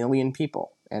 10 million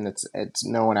people. And it's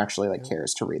no one actually like Yep.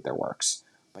 cares to read their works,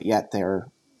 but yet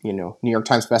they're New York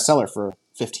Times bestseller for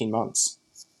 15 months.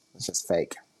 It's just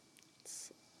fake.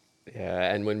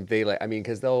 Yeah, and when they I mean,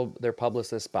 because their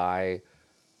publicists buy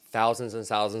thousands and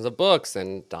thousands of books,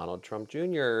 and Donald Trump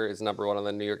Jr. is number one on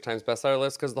the New York Times bestseller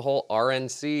list because the whole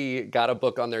RNC got a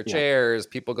book on their Yeah, chairs.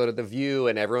 People go to the View,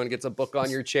 and everyone gets a book on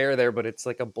your chair there, but it's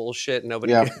like a bullshit.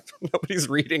 yeah. Nobody's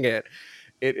reading it.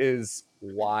 It is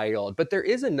wild. But there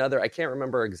is another. I can't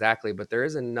remember exactly, but there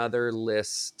is another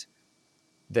list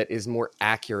that is more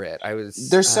accurate. I was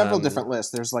There's several different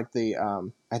lists. There's like the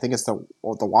I think it's the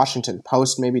Washington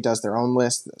Post maybe does their own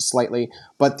list slightly,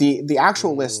 but the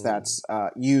actual list mm, that's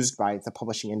used by the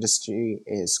publishing industry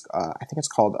is I think it's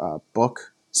called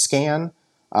Book Scan,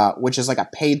 which is like a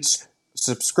paid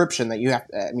subscription that you have.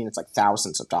 I mean, it's like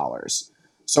thousands of dollars.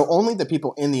 So only the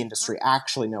people in the industry wow.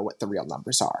 actually know what the real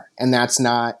numbers are, and that's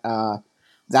not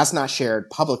shared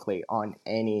publicly on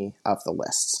any of the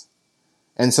lists.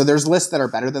 And so there's lists that are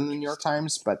better than the New York Interesting.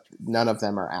 Times, but none of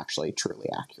them are actually truly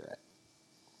accurate.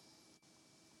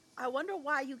 I wonder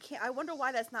why you can't. I wonder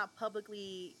why that's not public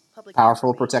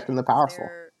Powerful protecting information. the Is powerful.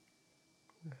 there?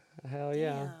 hell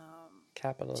yeah, Damn.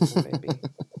 capitalism, baby.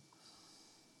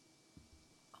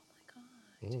 Oh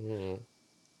my god. Mhm.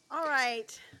 All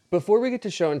right. Before we get to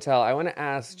show and tell, I want to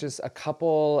ask Mhm. just a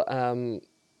couple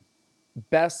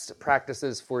best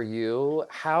practices for you.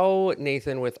 How,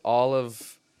 Nathan, with all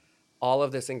of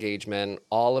this engagement,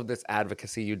 all of this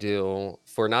advocacy you do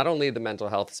for not only the mental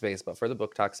health space, but for the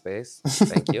book talk space,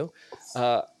 thank you.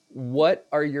 What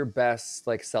are your best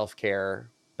like self-care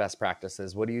best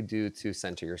practices? What do you do to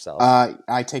center yourself?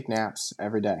 I take naps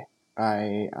every day.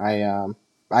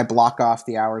 I block off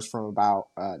the hours from about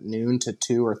noon to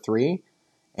 2 or 3.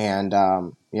 And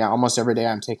almost every day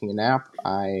I'm taking a nap.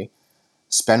 I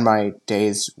spend my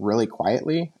days really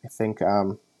quietly. I think, I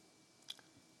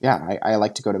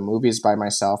like to go to movies by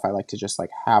myself. I like to just like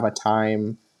have a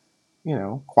time,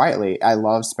 quietly. I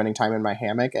love spending time in my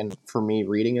hammock. And for me,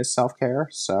 reading is self-care.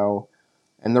 So,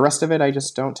 and the rest of it, I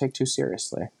just don't take too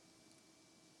seriously.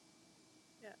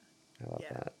 I love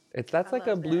that. That's like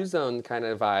a Blue Zone kind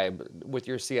of vibe with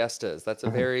your siestas. That's a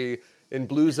very, in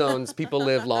Blue Zones, people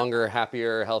live longer,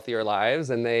 happier, healthier lives.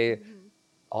 And they,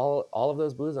 all of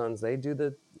those Blue Zones, they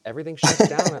do everything shuts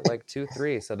down at like 2,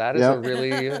 3. So that is a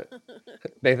really,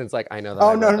 Nathan's like, I know that.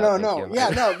 Oh, no. Yeah,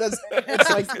 no, it's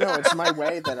like, no, it's my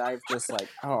way that I've just like,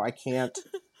 I can't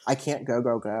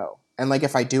go. And like,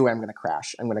 if I do, I'm going to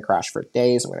crash. I'm going to crash for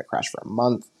days. I'm going to crash for a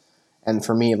month. And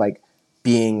for me, like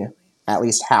being at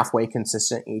least halfway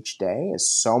consistent each day is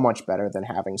so much better than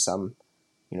having some,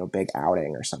 big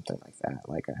outing or something like that.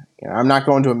 Like, I'm not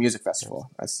going to a music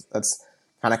festival. That's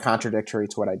kind of contradictory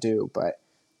to what I do. But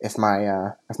if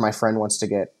my friend wants to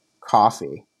get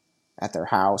coffee at their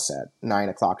house at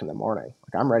 9:00 in the morning,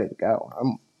 like I'm ready to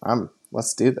go.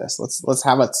 Let's do this. Let's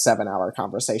have a 7-hour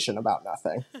conversation about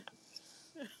nothing.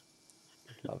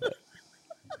 Love it.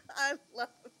 I love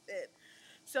it.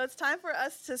 So it's time for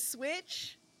us to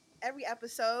switch. Every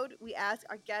episode, we ask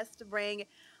our guests to bring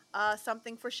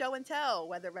something for show and tell,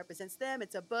 whether it represents them,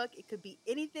 it's a book, it could be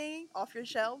anything off your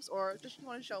shelves, or just you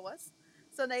want to show us.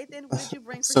 So Nathan, what did you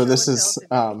bring for show and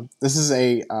tell today? This is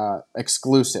a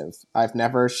exclusive. I've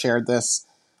never shared this.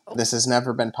 Oh. This has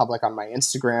never been public on my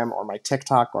Instagram or my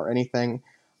TikTok or anything,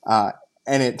 and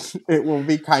it will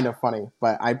be kind of funny.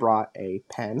 But I brought a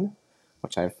pen,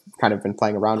 which I've kind of been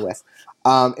playing around with.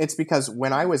 It's because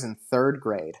when I was in 3rd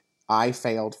grade, I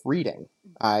failed reading.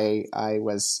 I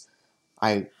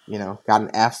got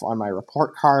an F on my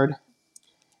report card,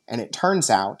 and it turns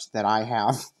out that I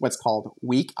have what's called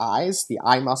weak eyes. The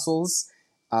eye muscles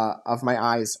of my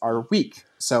eyes are weak,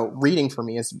 so reading for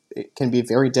me it can be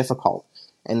very difficult.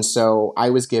 And so I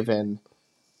was given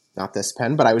not this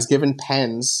pen, but I was given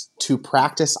pens to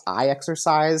practice eye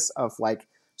exercise of like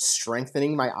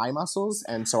strengthening my eye muscles.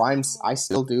 And so I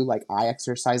still do like eye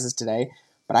exercises today.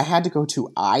 But I had to go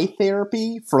to eye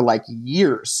therapy for like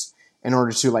years in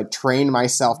order to like train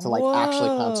myself to like actually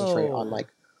concentrate on like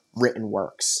written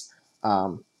works.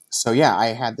 So yeah, I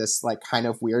had this like kind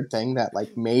of weird thing that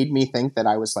like made me think that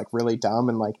I was like really dumb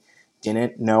and like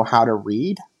didn't know how to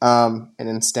read. And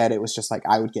instead it was just like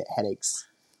I would get headaches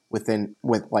with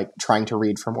like trying to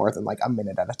read for more than like a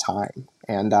minute at a time.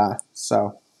 And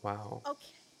so. Wow.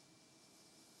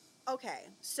 Okay.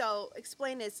 So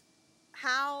explain this.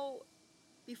 How...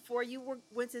 before you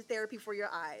went to therapy for your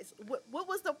eyes, what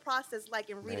was the process like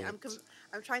in reading? Right.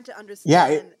 I'm trying to understand.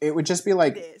 Yeah, it would just be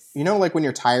like this. Like when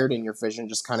you're tired and your vision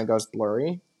just kind of goes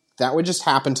blurry. That would just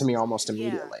happen to me almost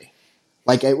immediately. Yeah.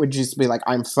 Like it would just be like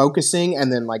I'm focusing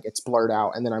and then like it's blurred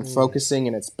out, and then I'm focusing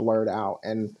and it's blurred out,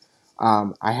 and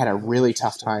I had a really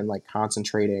tough time like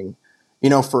concentrating.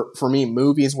 For me,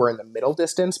 movies were in the middle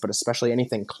distance, but especially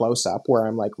anything close up where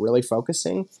I'm like really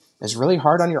focusing is really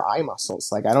hard on your eye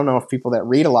muscles. Like, I don't know if people that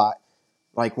read a lot,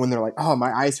 like when they're like, oh,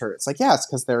 my eyes hurt. It's like, yeah, it's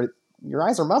because your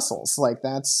eyes are muscles. Like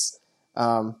that's,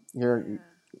 you're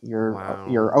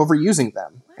overusing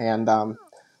them. And,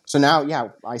 so now, yeah,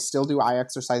 I still do eye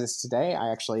exercises today.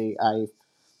 I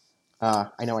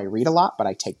know I read a lot, but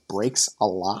I take breaks a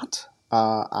lot.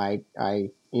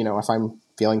 If I'm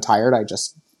feeling tired, I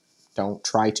just don't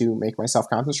try to make myself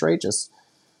concentrate, just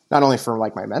not only for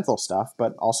like my mental stuff,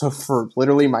 but also for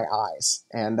literally my eyes.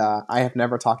 And I have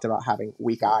never talked about having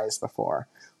weak eyes before,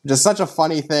 which is such a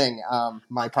funny thing.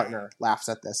 My partner laughs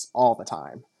at this all the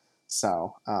time.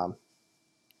 So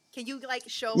can you like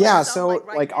show yeah, us so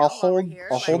like I'll hold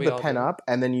the pen up,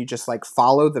 and then you just like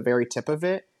follow the very tip of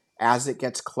it as it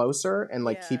gets closer, and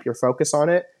like keep your focus on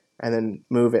it, and then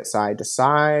move it side to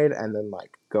side, and then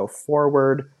like go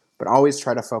forward, but always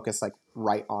try to focus like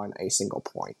right on a single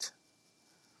point.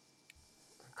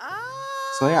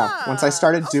 So yeah, once I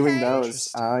started doing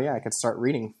those, I could start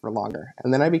reading for longer,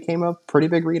 and then I became a pretty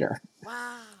big reader.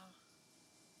 Wow.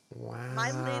 Wow.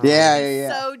 My lids are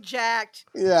so jacked.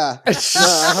 Yeah. No,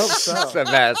 I hope so. It's the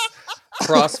best.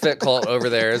 CrossFit cult over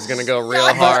there is gonna go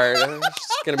real hard.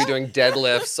 She's gonna be doing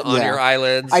deadlifts on your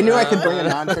eyelids. I knew I could bring a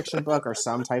nonfiction book or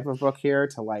some type of book here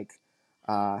to like,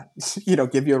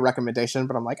 give you a recommendation,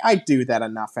 but I'm like, I do that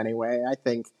enough anyway. I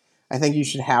think you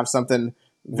should have something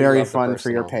very fun for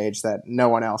your page that no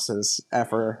one else has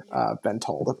ever been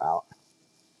told about.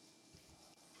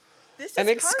 This is An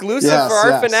perfect. exclusive for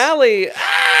our finale.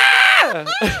 Ah!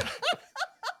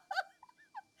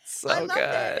 So I love good.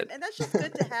 that. And that's just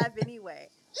good to have anyway.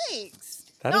 Thanks.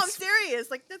 That No, is- I'm serious.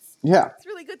 Like that's Yeah. it's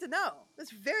really good to know.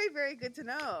 That's very, very good to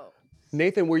know.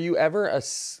 Nathan, were you ever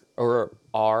because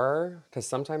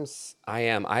sometimes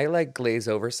I like glaze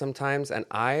over sometimes, and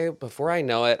before I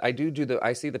know it, I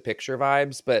see the picture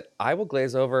vibes, but I will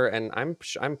glaze over, and I'm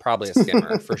probably a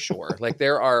skimmer for sure. Like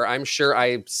I'm sure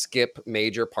I skip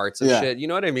major parts of shit. You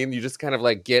know what I mean? You just kind of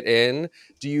like get in.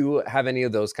 Do you have any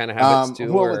of those kind of habits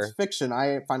too? Well, with fiction,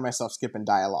 I find myself skipping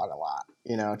dialogue a lot.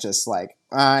 Just like,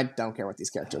 I don't care what these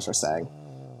characters are saying.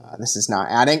 This is not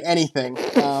adding anything.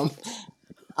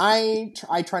 I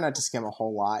try not to skim a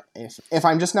whole lot. If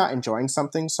I'm just not enjoying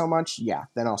something so much,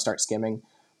 then I'll start skimming.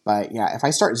 But if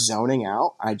I start zoning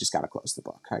out, I just got to close the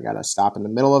book. I got to stop in the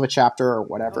middle of a chapter or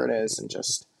whatever it is and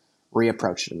just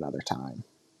reapproach it another time.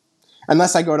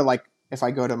 Unless I go to if I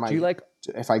go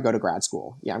to grad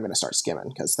school, I'm going to start skimming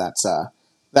because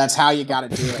that's how you got to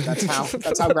do it.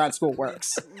 That's how grad school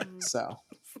works. So.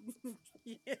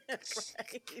 Yeah,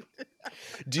 right.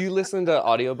 Do you listen to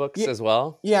audiobooks as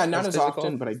well? Yeah, not as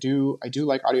often, but I do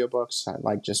like audiobooks. I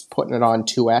like just putting it on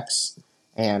 2x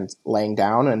and laying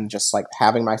down and just like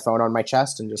having my phone on my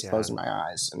chest and just closing my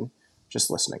eyes and just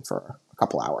listening for a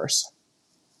couple hours.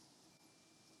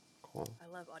 Cool. I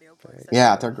love audiobooks.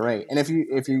 Yeah, they're great. And if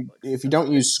you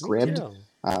don't use Scribd,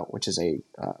 which is a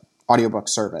audiobook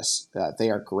service, they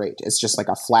are great. It's just like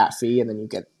a flat fee and then you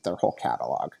get their whole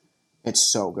catalog. It's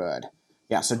so good.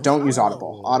 Yeah, so don't use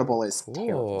Audible. Audible is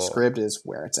terrible. Scribd is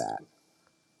where it's at.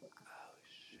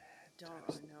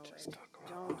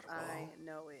 Don't I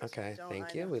know it? Okay,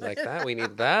 thank you. We like that. We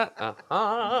need that.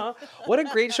 What a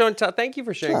great show and tell. Thank you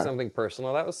for sharing something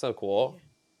personal. That was so cool.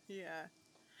 Yeah.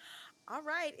 All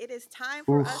right, it is time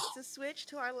for us to switch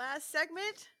to our last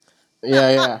segment.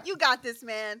 Yeah. You got this,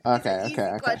 man. Okay.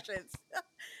 Easy questions.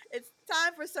 It's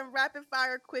time for some rapid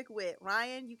fire quick wit.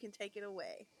 Ryan, you can take it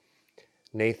away.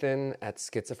 Nathan at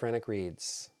Schizophrenic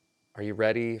Reads. Are you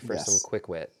ready for some quick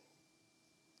wit?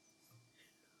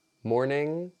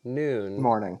 Morning, noon,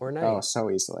 or night? Oh, so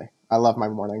easily. I love my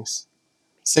mornings.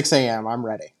 6 a.m., I'm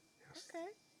ready. Okay.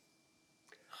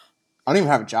 I don't even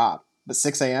have a job, but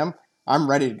 6 a.m., I'm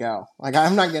ready to go. Like,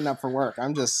 I'm not getting up for work. I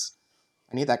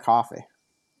need that coffee.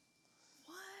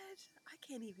 What? I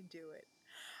can't even do it.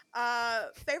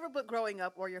 Favorite book growing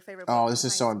up or your favorite book? Oh, this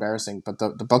is so embarrassing. But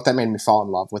the book that made me fall in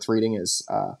love with reading is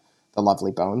The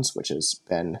Lovely Bones, which has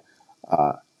been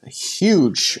a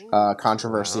huge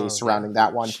controversy surrounding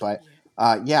that one. But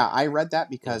I read that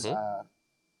because a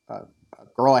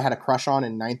girl I had a crush on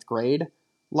in 9th grade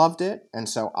loved it. And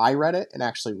so I read it and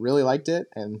actually really liked it.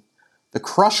 And the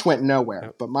crush went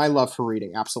nowhere, but my love for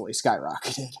reading absolutely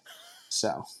skyrocketed.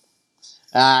 So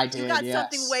I did. You got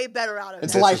something way better out of it.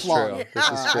 It's lifelong. This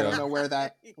is true. I don't know where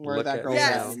that goes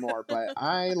anymore, but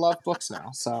I love books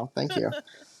now. So thank you.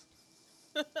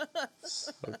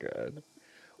 So good.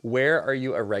 Where are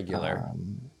you a regular?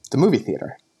 The movie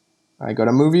theater. I go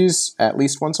to movies at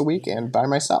least once a week and by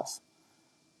myself.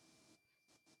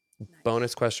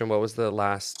 Bonus question: what was the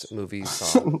last movie you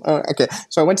saw? Okay,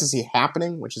 so I went to see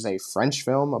Happening, which is a French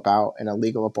film about an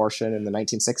illegal abortion in the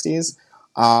 1960s.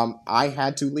 I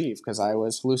had to leave because I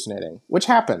was hallucinating, which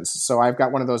happens. So I've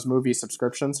got one of those movie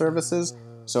subscription services.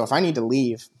 So if I need to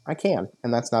leave, I can,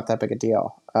 and that's not that big a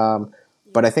deal.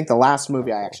 But I think the last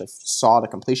movie I actually saw to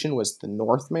completion was The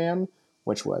Northman,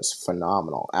 which was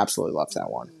phenomenal. Absolutely loved that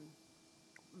one.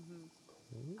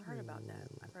 I heard about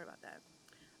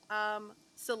that.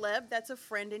 Celeb that's a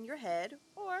friend in your head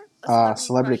or a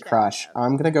celebrity crush.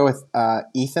 I'm going to go with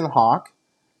Ethan Hawke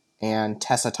and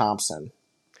Tessa Thompson.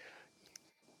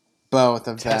 Both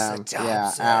of them.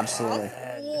 Yeah, absolutely.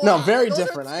 No, very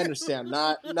different. I understand.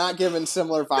 Not giving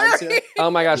similar vibes here.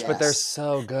 Oh my gosh, but they're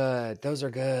so good. Those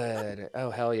are good. Oh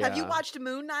hell yeah. Have you watched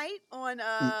Moon Knight on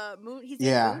Moon? He's in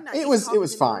Moon Knight. It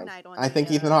was fine. I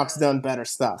think Ethan Hawke's done better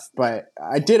stuff, but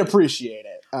I did appreciate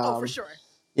it. For sure.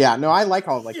 Yeah, no, I like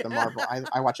all the Marvel.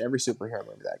 I watch every superhero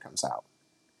movie that comes out.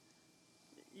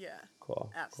 Yeah. Cool.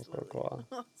 Absolutely. Cool.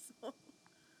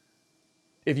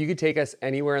 If you could take us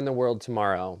anywhere in the world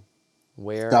tomorrow,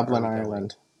 where? Dublin,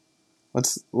 Ireland.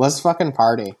 Let's fucking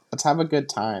party. Let's have a good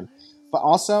time. But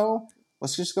also,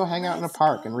 let's just go hang out in a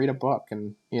park and read a book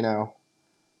and,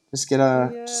 Just get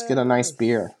a nice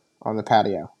beer Yes. on the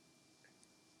patio.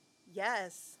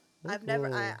 Yes. Mhm.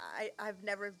 I've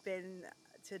never been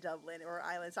to Dublin or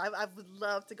Ireland. So I would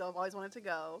love to go. I've always wanted to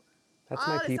go. That's my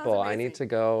Oh, this sounds people. I need amazing. to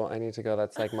go. I need to go.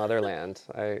 That's like motherland.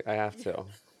 I have Yeah. to.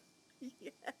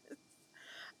 Yes.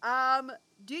 Um,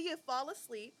 do you fall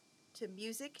asleep to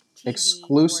music, TV, or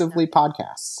Exclusively nothing?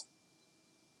 podcasts.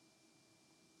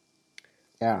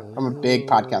 Yeah, I'm a big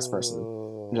podcast person.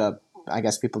 Ooh. I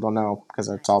guess people don't know because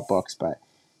it's all Nice. books, but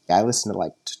yeah, I listen to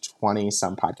like 20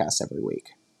 some podcasts every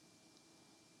week,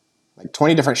 like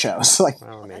 20 different shows. Like,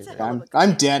 Wow, Oh, that's a yeah, hell of amazing. a I'm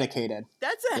commitment. dedicated.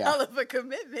 That's a Yeah, hell of a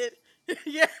commitment.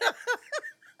 Yeah.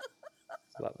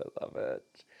 Love it, love it.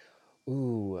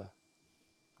 Ooh,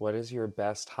 what is your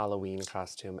best Halloween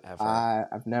costume ever?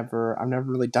 I've never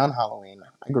really done Halloween.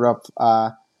 I grew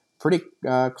up pretty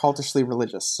cultishly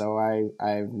religious, so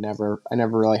I never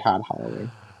really had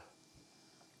Halloween.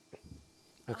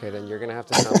 Okay, then you're gonna have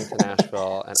to Oh. come to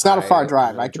Nashville, and It's not a far I'm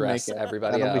drive. gonna I can make dress it.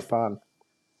 everybody That'll be up. fun.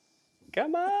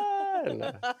 Come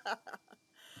on.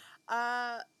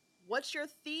 uh, what's your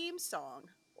theme song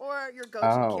or your go-to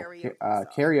Oh, karaoke song?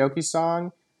 karaoke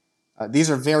song.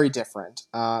 These are very different.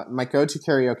 My go-to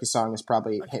karaoke song is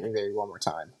probably "Hit Okay. Me Baby One More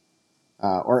Time"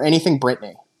 or anything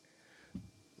Britney.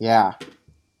 Yeah.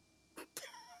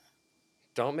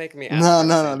 Don't make me ask No, for a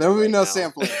no, no. There sample will be right no now.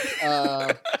 sampling.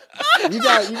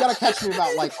 You gotta catch me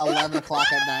about like 11 o'clock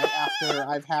at night after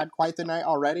I've had quite the night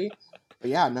already. But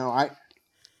yeah, no,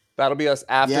 That'll be us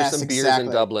after yes, some beers in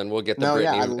exactly. Dublin. We'll get the No,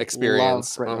 yeah, Britney love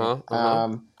experience. Uh Britney. huh. Uh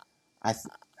huh. I th-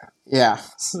 yeah,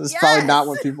 it's probably not Yes.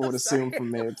 what people I'm would sorry. assume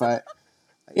from me, but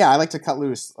yeah, I like to cut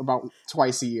loose about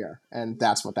twice a year, and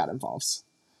that's what that involves.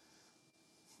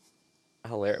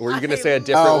 Hilarious. Were you gonna I say a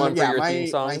different one for Yeah, your theme my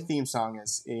song? theme song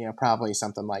is probably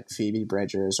something like Phoebe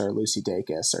Bridgers or Lucy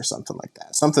Dacus or something like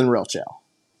that. Something real chill.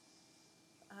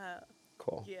 Uh,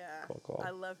 Cool. yeah, Cool. I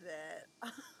Cool. love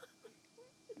that.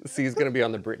 C's gonna be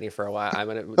on the Britney for a while. I'm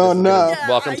gonna. Oh This is gonna. no. Yeah,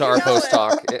 Welcome to you our know post it.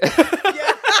 talk. Yeah.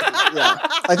 Yeah,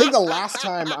 I think the last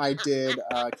time I did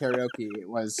karaoke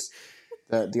was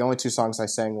the only two songs I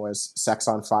sang was "Sex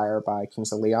on Fire" by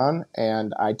Kings of Leon,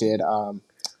 and I did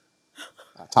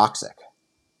 "Toxic."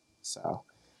 So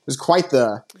it was quite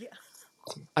the Yeah.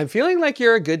 I'm feeling like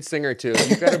you're a good singer too.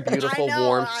 You've got a I beautiful know.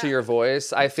 warmth to your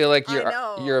voice. I feel like I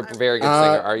know. you're a very good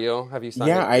singer. Are you? Have you sung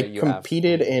Yeah, it? I You have.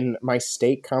 competed in my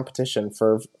state competition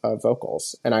for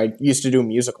vocals, and I used to do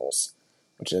musicals,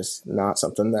 which is not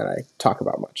something that I talk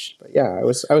about much. But yeah, I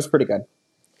was pretty good.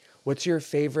 What's your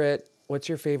favorite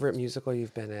musical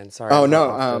you've been in? Sorry, Oh I'm going no,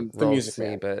 off the the roll Music C,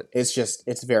 Man. but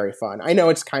It's very fun. I know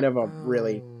it's kind of a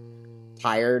really um,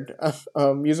 tired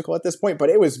musical at this point, but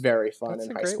it was very fun that's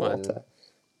in a high great school one. to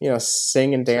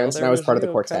sing and Till dance, and there I was was part of the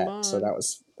you. Come quartet, so on.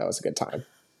 that was a good time.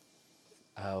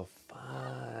 Oh,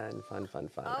 fun, fun, fun,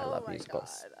 fun. I Oh love my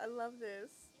musicals. god, I love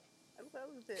this. I love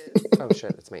this. Oh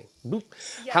shit, it's me. Boop.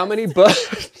 How Yes. many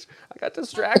books? I got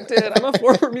distracted. I'm a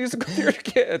former musical theater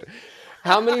kid.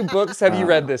 How many books have you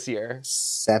read Uh, this year?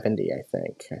 70, I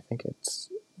think. I think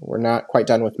we're not quite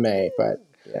done with May, but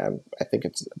Woo. yeah, I think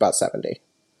it's about 70.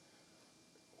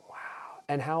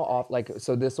 And how off like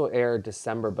so this will air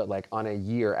December, but like on a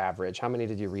year average, how many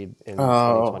did you read in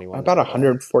Oh, 2021 about total?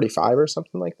 145 or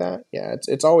something like that. Yeah,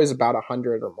 it's always about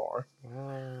 100 or more.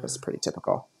 That's Wow. pretty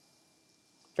typical.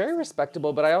 Very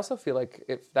respectable, but I also feel like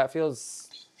if that feels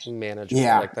manageable.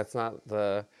 Yeah, Like that's not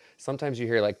the sometimes you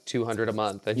hear like 200 a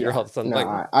month and you're yeah. all of a sudden No,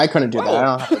 like, I couldn't do that. I whoa.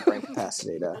 don't have the brain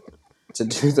capacity to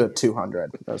do the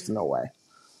 200. There's no way.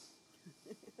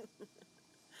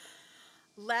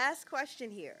 Last question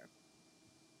here.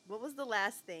 What was the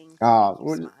last thing to make you Uh,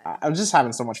 smile? I'm just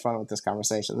having so much fun with this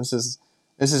conversation. This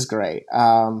is great.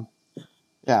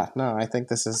 Yeah, no, I think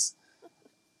this is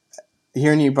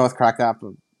hearing you both crack up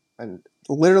and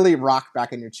literally rock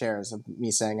back in your chairs of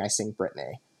me saying I sing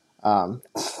Britney. Um,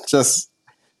 just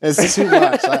it's too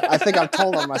much. I think I've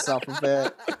told on myself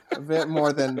a bit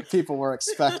more than people were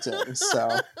expecting. So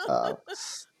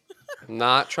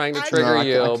Not trying to I no, trigger I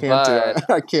you, can't do it.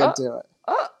 but I can't oh, do it.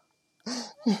 oh,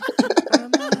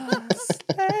 I'm a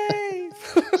slave.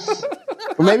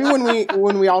 But maybe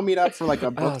when we all meet up for like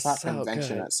a book Oh, talk so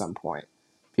convention good. at some point,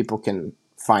 people can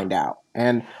find out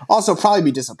and also probably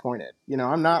be disappointed.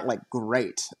 I'm not yeah. like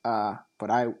great, but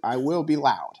I will be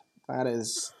loud. That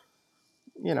is,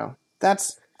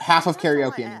 that's half of That's all I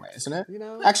karaoke anyway, ask. isn't it? You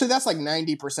know, Actually, that's like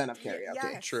 90% of karaoke.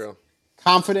 Yes. true.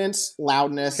 Confidence, Hit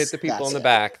loudness. the people in That's the it.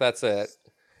 back. That's it.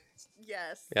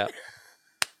 Yes. Yep.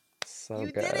 So You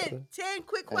did it. good. 10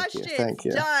 quick Thank you. questions. Thank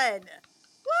you. Done.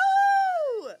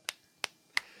 Woo!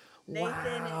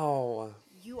 Nathan, Wow.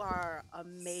 you are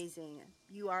amazing.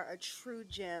 You are a true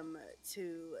gem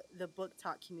to the book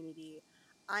talk community.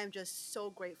 I'm just so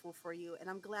grateful for you, and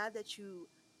I'm glad that you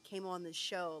came on the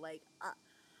show. Like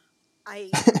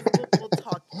we'll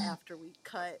talk after we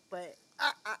cut, but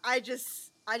I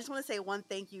just want to say one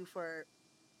thank you for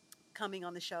coming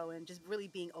on the show and just really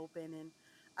being open, and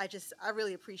I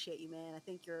really appreciate you, man. I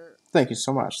think you're Thank you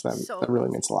so much. so That really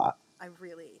means a amazing. lot. I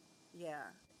really, yeah,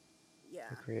 yeah.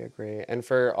 Agree. And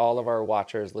for all of our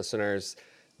watchers, listeners,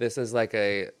 this is like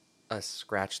a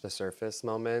scratch the surface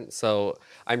moment. So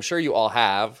I'm sure you all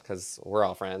have, because we're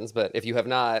all friends, but if you have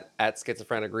not, at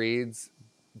Schizophrenic Reads,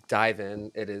 dive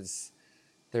in.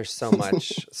 There's so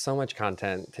much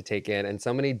content to take in, and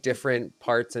so many different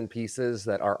parts and pieces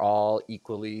that are all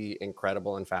equally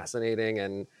incredible and fascinating.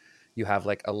 And you have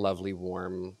like a lovely,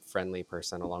 warm, friendly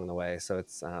person along the way. So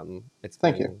it's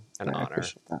Thank you. been an I honor.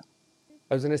 appreciate that.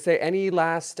 I was going to say, any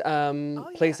last Oh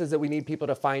yeah. places that we need people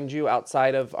to find you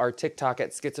outside of our TikTok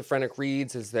at Schizophrenic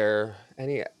Reads? Is there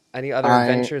any other I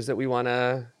ventures that we want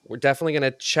to? We're definitely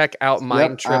going to check out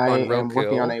Mind Yep, Trip I on am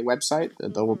working on Roku. a website.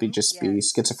 That will be just be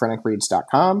Yes.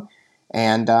 schizophrenicreads.com.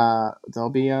 And there'll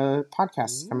be a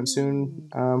podcast coming soon.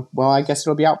 Mm, Well, I guess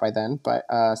it'll be out by then, but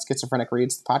Schizophrenic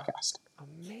Reads, the podcast.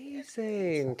 amazing!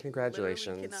 Literally cannot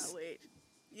Congratulations. wait.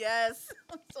 Yes,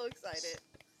 I'm so excited.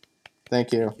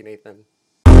 Thank you. Thank you, Nathan.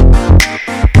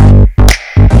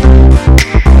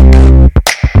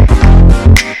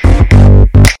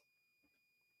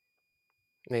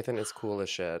 Nathan is cool as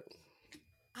shit.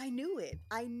 I knew it.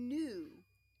 I knew.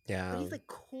 But Yeah, he's like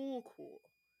cool.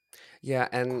 yeah,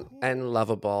 and Cool.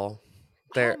 lovable.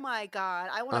 Oh There. my god.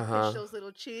 I want to pinch Uh-huh. those little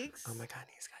Oh cheeks. my god,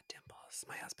 he's got dimples.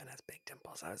 My husband has big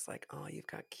dimples. I was like, oh, you've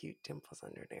got cute dimples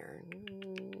under there.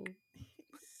 Mm.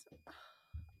 He's-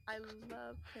 I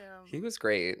love He him. was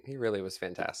great. He really was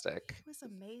fantastic. He was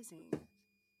amazing.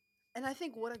 And I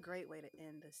think what a great way to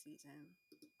end the season.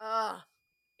 Ah,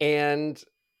 And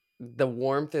the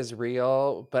warmth is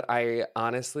real, but I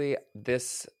honestly,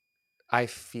 I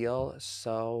feel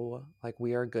so like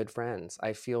we are good friends.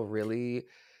 I feel really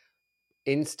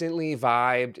instantly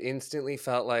vibed, instantly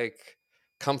felt like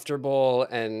comfortable,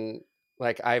 and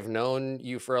like I've known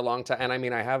you for a long time. And I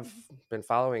mean, I have been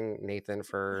following Nathan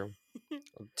for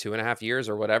 2.5 years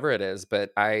or whatever it is,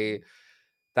 but that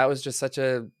was just such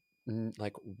a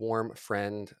like warm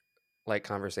friend like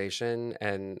conversation.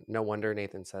 And no wonder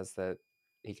Nathan says that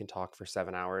he can talk for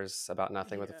 7 hours about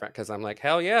nothing with a yeah. friend, because I'm like,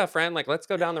 hell yeah, friend, like let's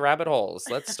go down the rabbit holes,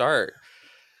 let's start.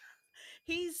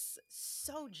 He's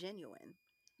so genuine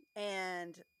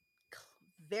and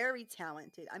very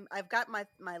talented. I've got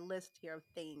my list here of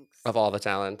things. Of all the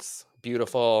talents,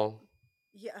 beautiful.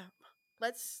 Yeah.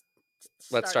 Let's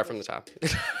Let's start start from with the top.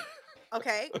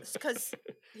 okay, because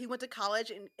he went to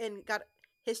college and got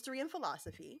history and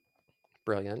philosophy.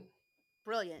 Brilliant.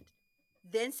 Brilliant.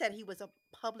 Then said he was a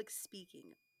public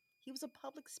speaking. He was a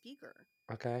public speaker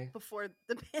Okay. before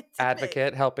the pandemic.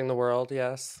 Advocate, helping the world,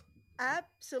 yes.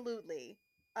 Absolutely.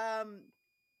 Um,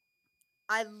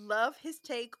 I love his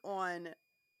take on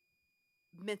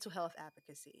mental health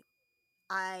advocacy.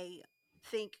 I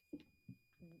think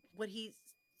what he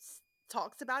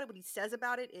talks about it, what he says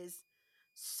about it, is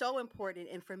so important,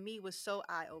 and for me was so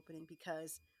eye opening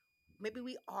because maybe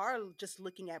we are just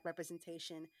looking at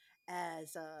representation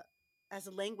as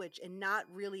a language and not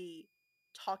really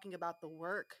talking about the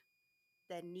work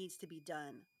that needs to be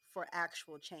done for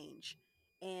actual change.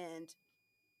 And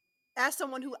as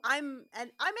someone who I'm at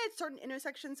certain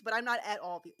intersections, but I'm not at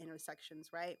all the intersections,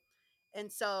 right?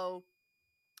 And so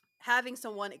having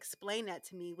someone explain that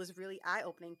to me was really eye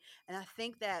opening. And I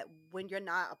think that when you're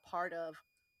not a part of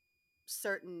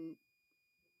certain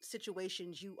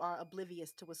situations, you are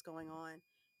oblivious to what's going on.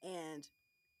 And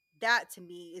that to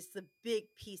me is the big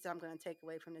piece that I'm going to take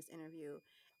away from this interview.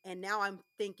 And now I'm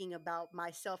thinking about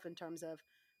myself in terms of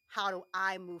how do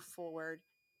I move forward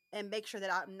and make sure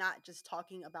that I'm not just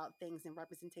talking about things in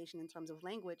representation in terms of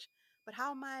language, but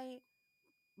how am I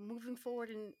moving forward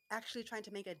and actually trying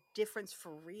to make a difference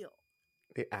for real?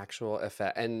 The actual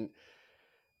effect. And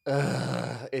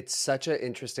it's such an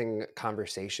interesting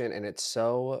conversation, and it's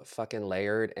so fucking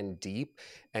layered and deep.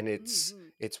 And Hmm.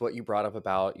 it's what you brought up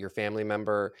about your family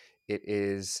member. It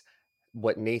is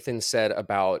what Nathan said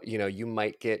about, you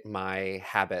might get my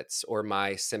habits or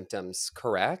my symptoms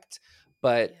correct,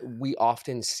 but Yeah. we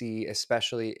often see,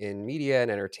 especially in media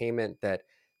and entertainment, that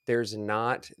there's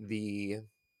not the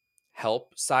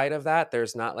help side of that.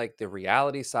 There's not like the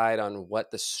reality side on what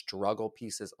the struggle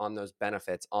pieces on those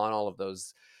benefits, on all of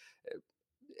those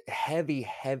heavy,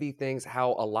 heavy things,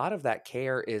 how a lot of that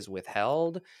care is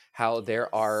withheld, how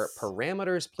there are Yes.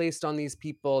 parameters placed on these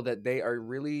people that they are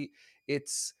really,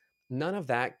 none of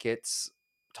that gets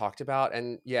talked about.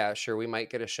 And yeah, sure, we might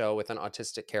get a show with an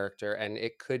autistic character, and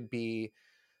it could be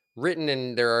written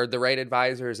and there are the right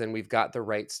advisors and we've got the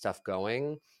right stuff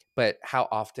going. But how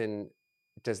often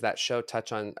does that show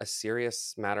touch on a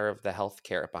serious matter of the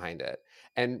healthcare behind it?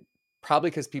 And probably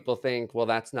because people think, well,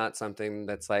 that's not something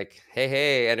that's like,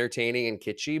 hey, entertaining and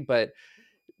kitschy. But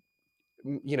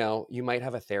you know, you might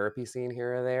have a therapy scene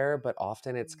here or there, but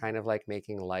often it's kind of like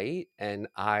making light. And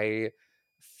I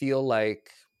feel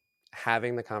like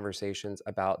having the conversations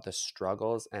about the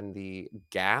struggles and the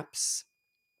gaps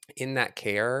in that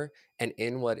care and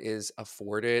in what is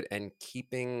afforded, and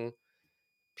keeping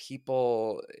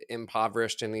people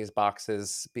impoverished in these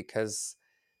boxes because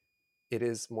it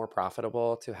is more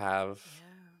profitable to have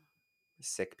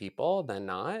sick people than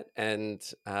not. And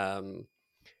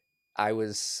I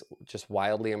was just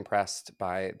wildly impressed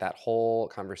by that whole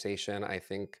conversation. I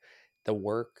think the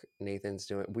work Nathan's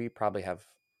doing, we probably have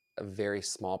a very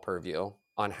small purview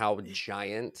on how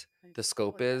giant the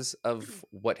scope is of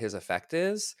what his effect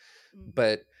is.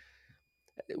 But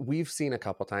we've seen a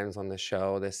couple times on the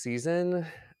show this season.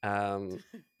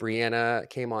 Brianna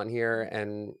came on here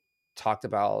and talked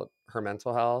about her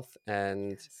mental health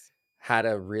and had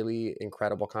a really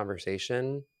incredible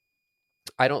conversation.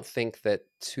 I don't think that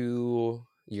 2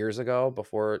 years ago,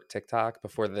 before TikTok,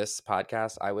 before this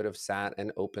podcast, I would have sat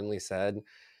and openly said,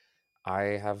 I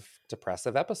have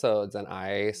depressive episodes and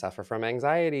I suffer from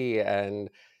anxiety. And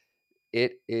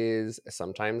it is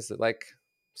sometimes like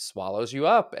swallows you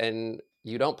up and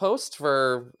you don't post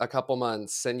for a couple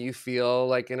months and you feel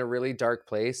like in a really dark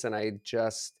place. And I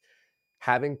just,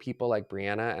 having people like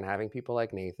Brianna and having people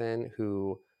like Nathan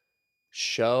who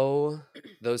show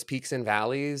those peaks and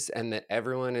valleys and that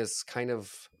everyone is kind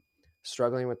of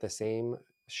struggling with the same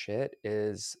shit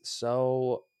is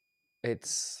so,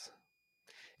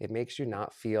 it makes you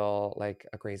not feel like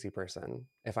a crazy person.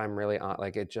 If I'm really on,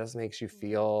 like, it just makes you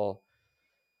feel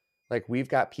like we've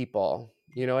got people,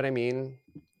 you know what I mean?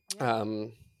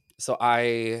 So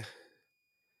I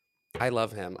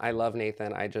love him. I love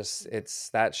Nathan. It's,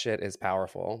 that shit is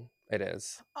powerful. It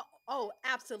is. Oh,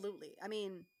 absolutely. I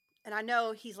mean, and I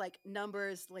know he's like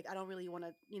numbers, like I don't really want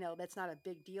to, that's not a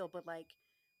big deal, but like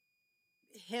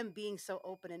him being so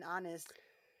open and honest,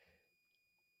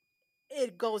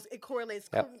 it correlates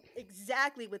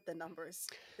exactly with the numbers,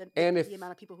 and the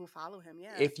amount of people who follow him.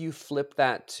 Yeah. If you flip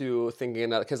that to thinking,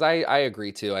 because I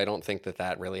agree too, I don't think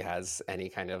that really has any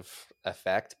kind of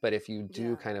effect. But if you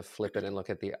do kind of flip it and look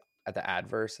at the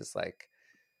adverse, it's like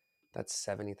that's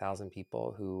 70,000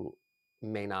 people who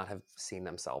may not have seen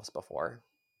themselves before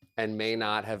and may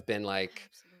not have been like,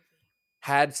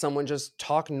 had someone just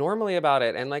talk normally about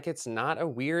it. And like, it's not a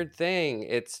weird thing.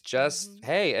 It's just,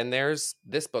 hey, and there's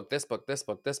this book, this book, this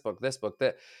book, this book, this book,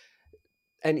 that,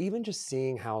 and even just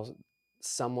seeing how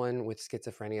someone with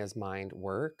schizophrenia's mind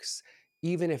works,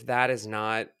 even if that is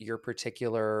not your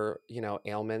particular,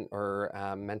 ailment or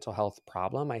mental health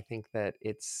problem, I think that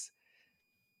it's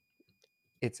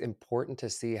important to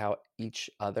see how each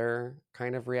other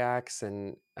kind of reacts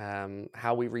and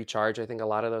how we recharge. I think a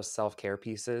lot of those self-care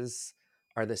pieces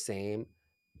are the same.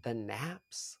 The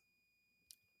naps,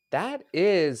 that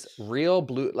is real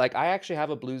blue. Like, I actually have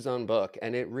a Blue Zone book,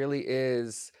 and it really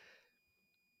is,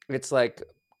 it's like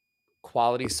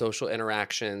quality social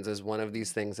interactions is one of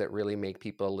these things that really make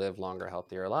people live longer,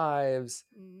 healthier lives.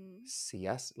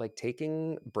 Yes, like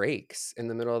taking breaks in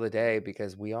the middle of the day,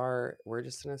 because we're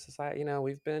just in a society,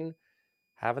 we've been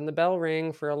having the bell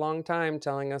ring for a long time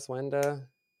telling us when to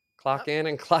clock in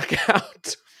and clock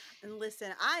out. And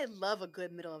listen, I love a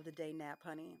good middle of the day nap,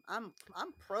 honey. I'm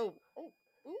pro. Oh,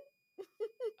 ooh.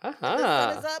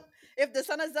 If the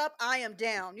sun is up, I am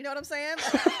down. You know what I'm saying?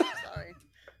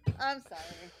 I'm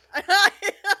sorry.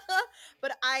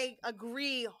 But I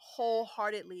agree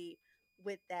wholeheartedly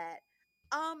with that.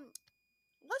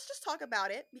 Let's just talk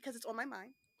about it because it's on my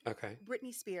mind. Okay.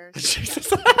 Britney Spears.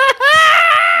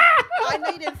 I know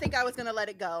you didn't think I was going to let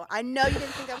it go.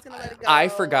 I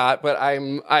forgot, but I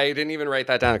didn't even write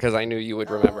that down because I knew you would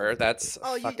remember. That's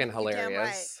fucking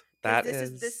hilarious. Right.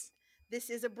 This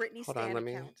is a Britney Hold Stan on,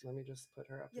 account. Let me just put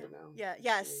her up here now. Yeah.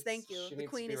 Yes. Thank you. She the needs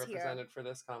queen to be is represented here. for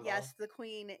this combo. Yes, the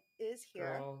queen is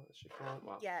here. Girl, she can't.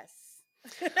 Wow. Yes.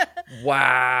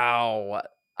 Wow.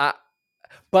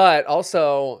 But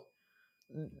also,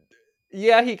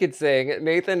 yeah, he could sing.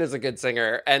 Nathan is a good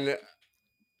singer, and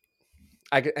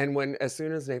as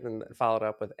soon as Nathan followed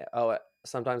up with,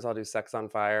 sometimes I'll do Sex on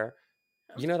Fire.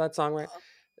 You know that song, right?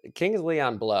 Kings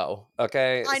Leon blow.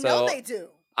 Okay, I know they do.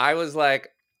 I was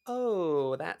like,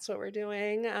 oh, that's what we're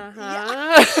doing.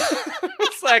 Yeah.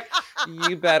 It's like,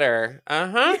 you better.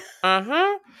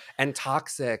 And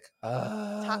Toxic.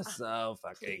 Oh, To- so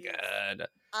fucking Please. good.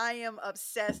 I am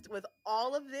obsessed with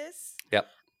all of this. Yep.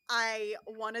 I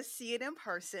want to see it in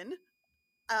person,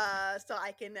 so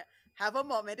I can have a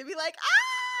moment to be like,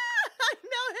 ah, I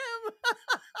know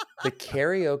him. The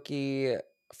karaoke,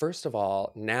 first of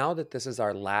all, now that this is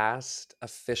our last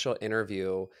official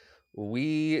interview,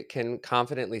 we can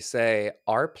confidently say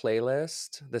our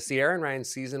playlist, the Sierra and Ryan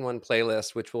season 1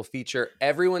 playlist, which will feature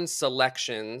everyone's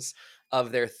selections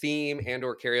of their theme and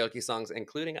or karaoke songs,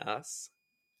 including us.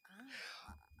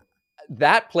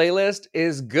 That playlist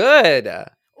is good.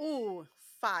 Ooh,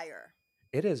 fire.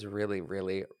 It is really,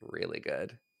 really, really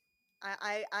good.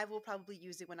 I will probably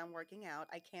use it when I'm working out.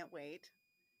 I can't wait.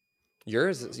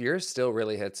 Yours still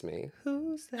really hits me.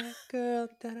 Who's that girl?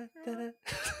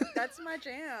 That's my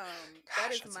jam. That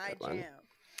Gosh, is that's a my good one. jam.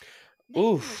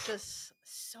 Nathan was Oof. just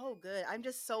so good. I'm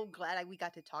just so glad we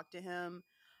got to talk to him.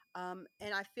 And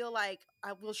I feel like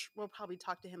we'll probably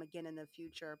talk to him again in the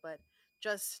future, but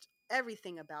just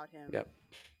everything about him Yep.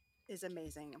 is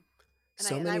amazing. And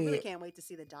So I really many can't wait to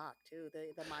see the doc too,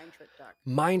 the Mind Trip doc.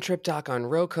 Mind Trip doc on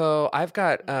Roku. I've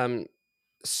got Mhm.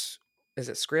 is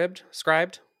it Scribd?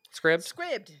 Scribed? Scribd?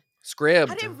 Scribd. I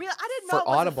Scribd didn't know for it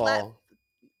was a flat. Audible.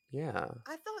 Yeah.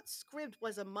 I thought Scribd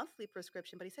was a monthly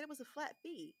prescription, but he said it was a flat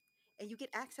fee, and you get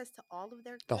access to all of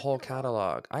The their whole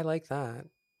catalog. catalog. I like that.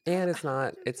 I And I do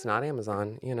it's not too.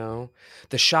 Amazon, you know.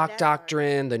 The Shock That part.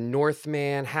 Doctrine, the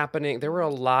Northman happening. There were a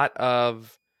Mhm. lot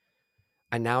of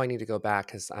and now I need to go back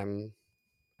cuz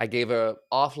I gave a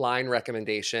offline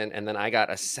recommendation and then I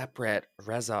got a separate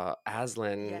Reza Yeah.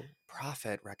 Aslan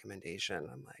Prophet recommendation.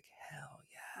 I'm like, hell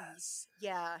Y- yes.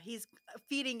 Yeah, he's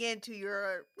feeding into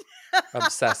your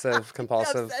Obsessive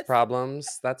compulsive obsessed.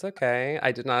 problems. That's okay.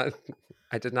 I did not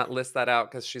I did not list that out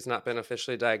because she's not been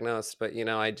officially diagnosed, but you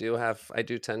know, I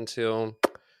do tend to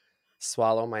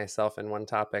swallow myself in one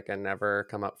topic and never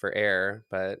come up for air,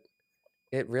 but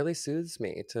it really soothes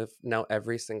me to know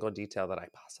every single detail that I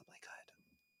possibly could.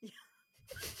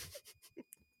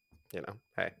 You know,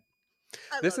 hey.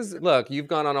 I This love is you. look, you've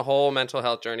gone on a whole mental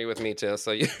health journey with me too,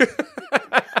 so you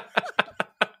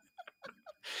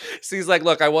She's like,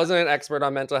 look, I wasn't an expert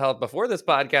on mental health before this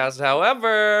podcast.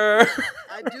 However,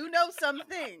 I do know some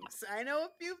things. I know a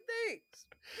few things.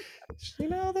 you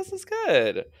know, this is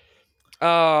good.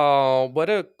 Oh, what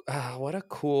a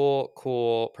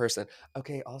cool person.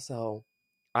 Okay, also,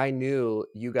 I knew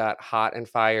you got hot and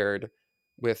fired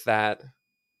with that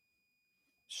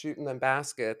shooting them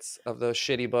baskets of those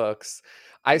shitty books.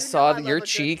 I You know saw I your love a good.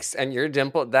 cheeks and your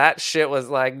dimple. That shit was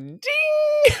like ding.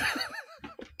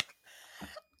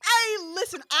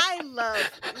 I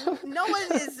love. No one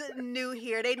is new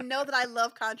here. They know that I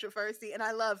love controversy and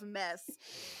I love mess.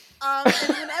 And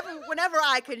whenever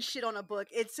I can shit on a book,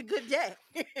 it's a good day.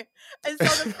 And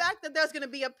so the fact that there's going to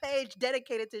be a page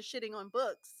dedicated to shitting on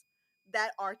books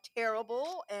that are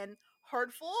terrible and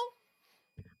hurtful,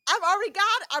 I've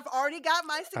already got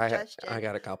my I suggestion.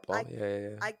 got a couple. I Yeah.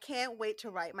 I can't wait to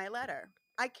write my letter.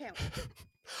 I can't wait.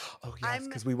 Oh yes, I'm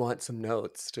because we want some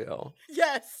notes still.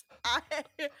 yes,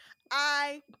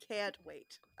 I can't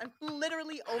wait. I'm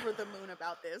literally over the moon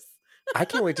about this. I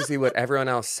can't wait to see what everyone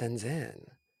else sends in.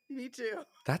 Me too.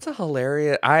 That's a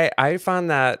hilarious. I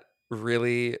found that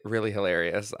really really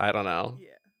hilarious. I don't know. Yeah.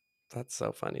 That's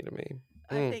so funny to me.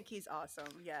 I think he's awesome.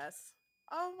 Yes.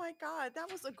 Oh my god, that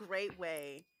was a great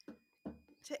way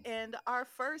to end our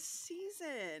first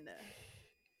season.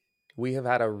 We have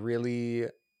had a really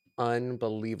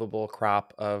unbelievable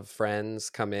crop of friends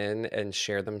come in and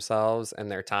share themselves and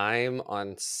their time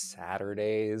on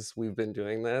Saturdays. We've been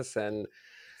doing this and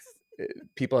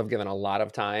people have given a lot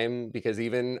of time because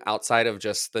even outside of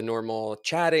just the normal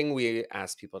chatting, we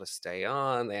ask people to stay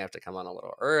on. They have to come on a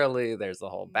little early. There's the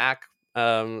whole back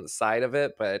side of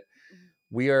it. But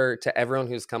we are, to everyone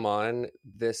who's come on,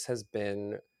 this has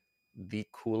been the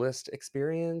coolest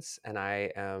experience.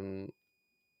 And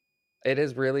it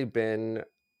has really been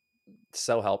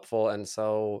so helpful and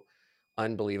so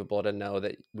unbelievable to know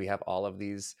that we have all of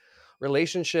these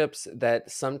relationships that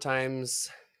sometimes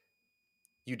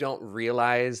you don't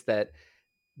realize that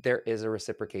there is a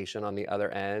reciprocation on the other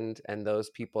end, and those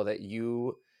people that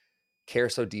you care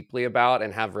so deeply about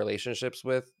and have relationships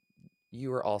with,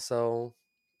 you are also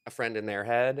a friend in their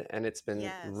head, and it's been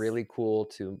Yes. really cool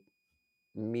to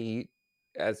meet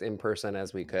as in person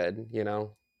as we could, you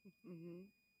know. Hmm.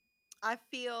 I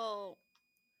feel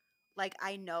like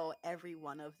I know every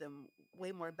one of them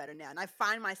way more better now. And I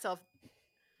find myself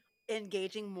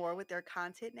engaging more with their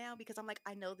content now because I'm like,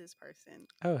 I know this person.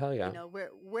 Oh, hell You yeah. know,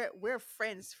 we're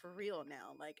friends for real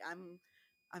now. Like I'm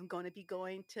going to be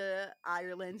going to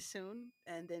Ireland soon,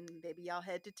 and then maybe I'll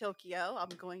head to Tokyo. I'm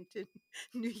going to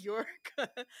New York.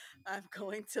 I'm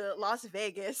going to Las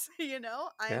Vegas. You know,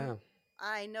 Yeah.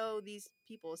 I know these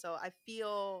people, so I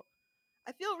feel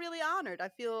really honored. I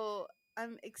feel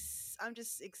I'm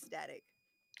just ecstatic,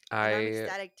 and I'm I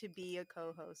ecstatic to be a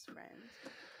co-host friend.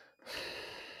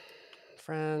 You're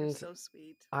friend, so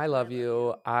sweet. I I love love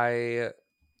you. you.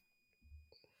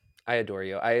 I adore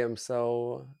you. I am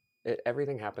so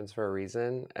everything happens for a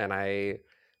reason, and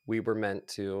we were meant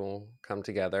to come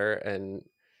together and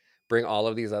bring all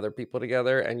of these other people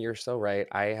together, and you're so right.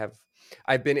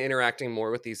 I've been interacting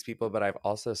more with these people, but I've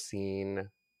also seen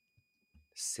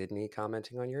Sydney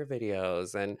commenting on your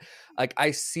videos, and like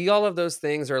I see all of those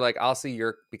things, or like I'll see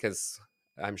your, because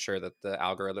I'm sure that the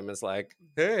algorithm is like,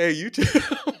 hey, you too.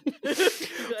 You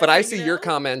But guys I hanging see your out?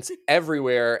 comments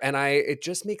everywhere, and it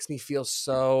just makes me feel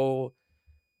so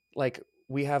like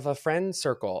we have a friend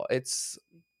circle. It's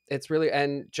really,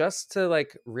 and just to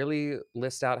like really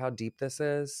list out how deep this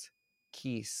is: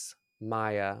 Keese,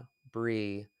 Maya,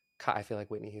 Bree, I feel like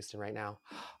Whitney Houston right now.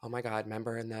 Oh my God,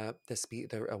 remember in the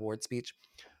award speech?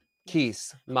 Yes.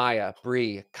 Keese, Maya,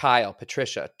 Bree, Kyle,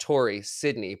 Patricia, Tori,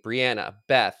 Sydney, Brianna,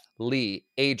 Beth, Lee,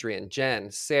 Adrian, Jen,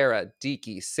 Sarah,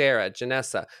 Deeki, Sarah,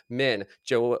 Janessa, Min,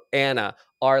 Joanna,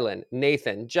 Arlen,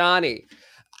 Nathan, Johnny.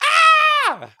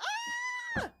 Ah!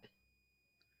 Ah!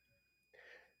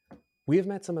 We have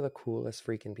met some of the coolest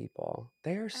freaking people.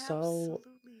 They are so, Absolutely.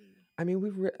 I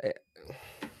mean,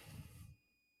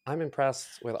 I'm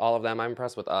impressed with all of them. I'm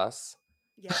impressed with us.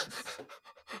 Yes.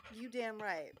 You damn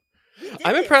right. We did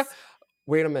I'm impressed. this.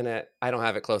 Wait a minute. I don't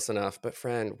have it close enough, but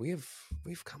friend, we've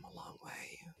come a long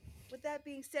way. With that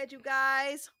being said, you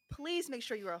guys, please make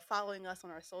sure you are following us on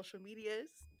our social medias.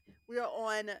 We are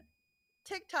on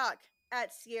TikTok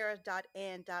at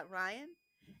sierra.and.ryan,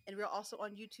 and we're also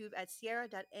on YouTube at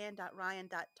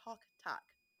sierra.and.ryan.talktalk.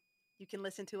 You can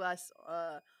listen to us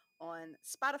on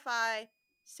Spotify,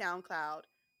 SoundCloud,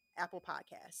 Apple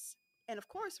Podcasts. And of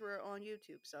course, we're on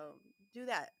YouTube. So do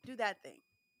that. Do that thing.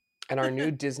 And our new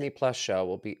Disney Plus show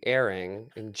will be airing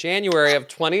in January of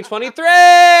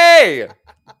 2023.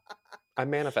 I'm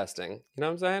manifesting. You know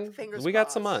what I'm saying? Fingers We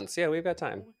got some crossed. months. Yeah, we've got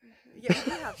time. Yeah,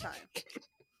 we do have time.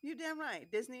 You damn right.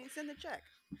 Disney, send the check.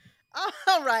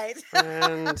 All right.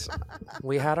 And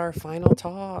we had our final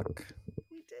talk.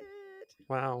 We did.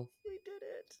 Wow. We did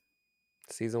it.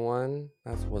 Season 1,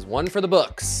 that was one for the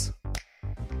books.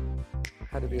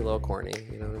 Had to be a little corny,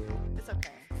 you know what I mean? It's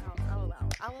okay. I'll allow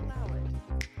it. I'll allow it.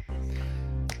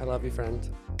 I love you,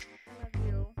 friend. I love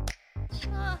you.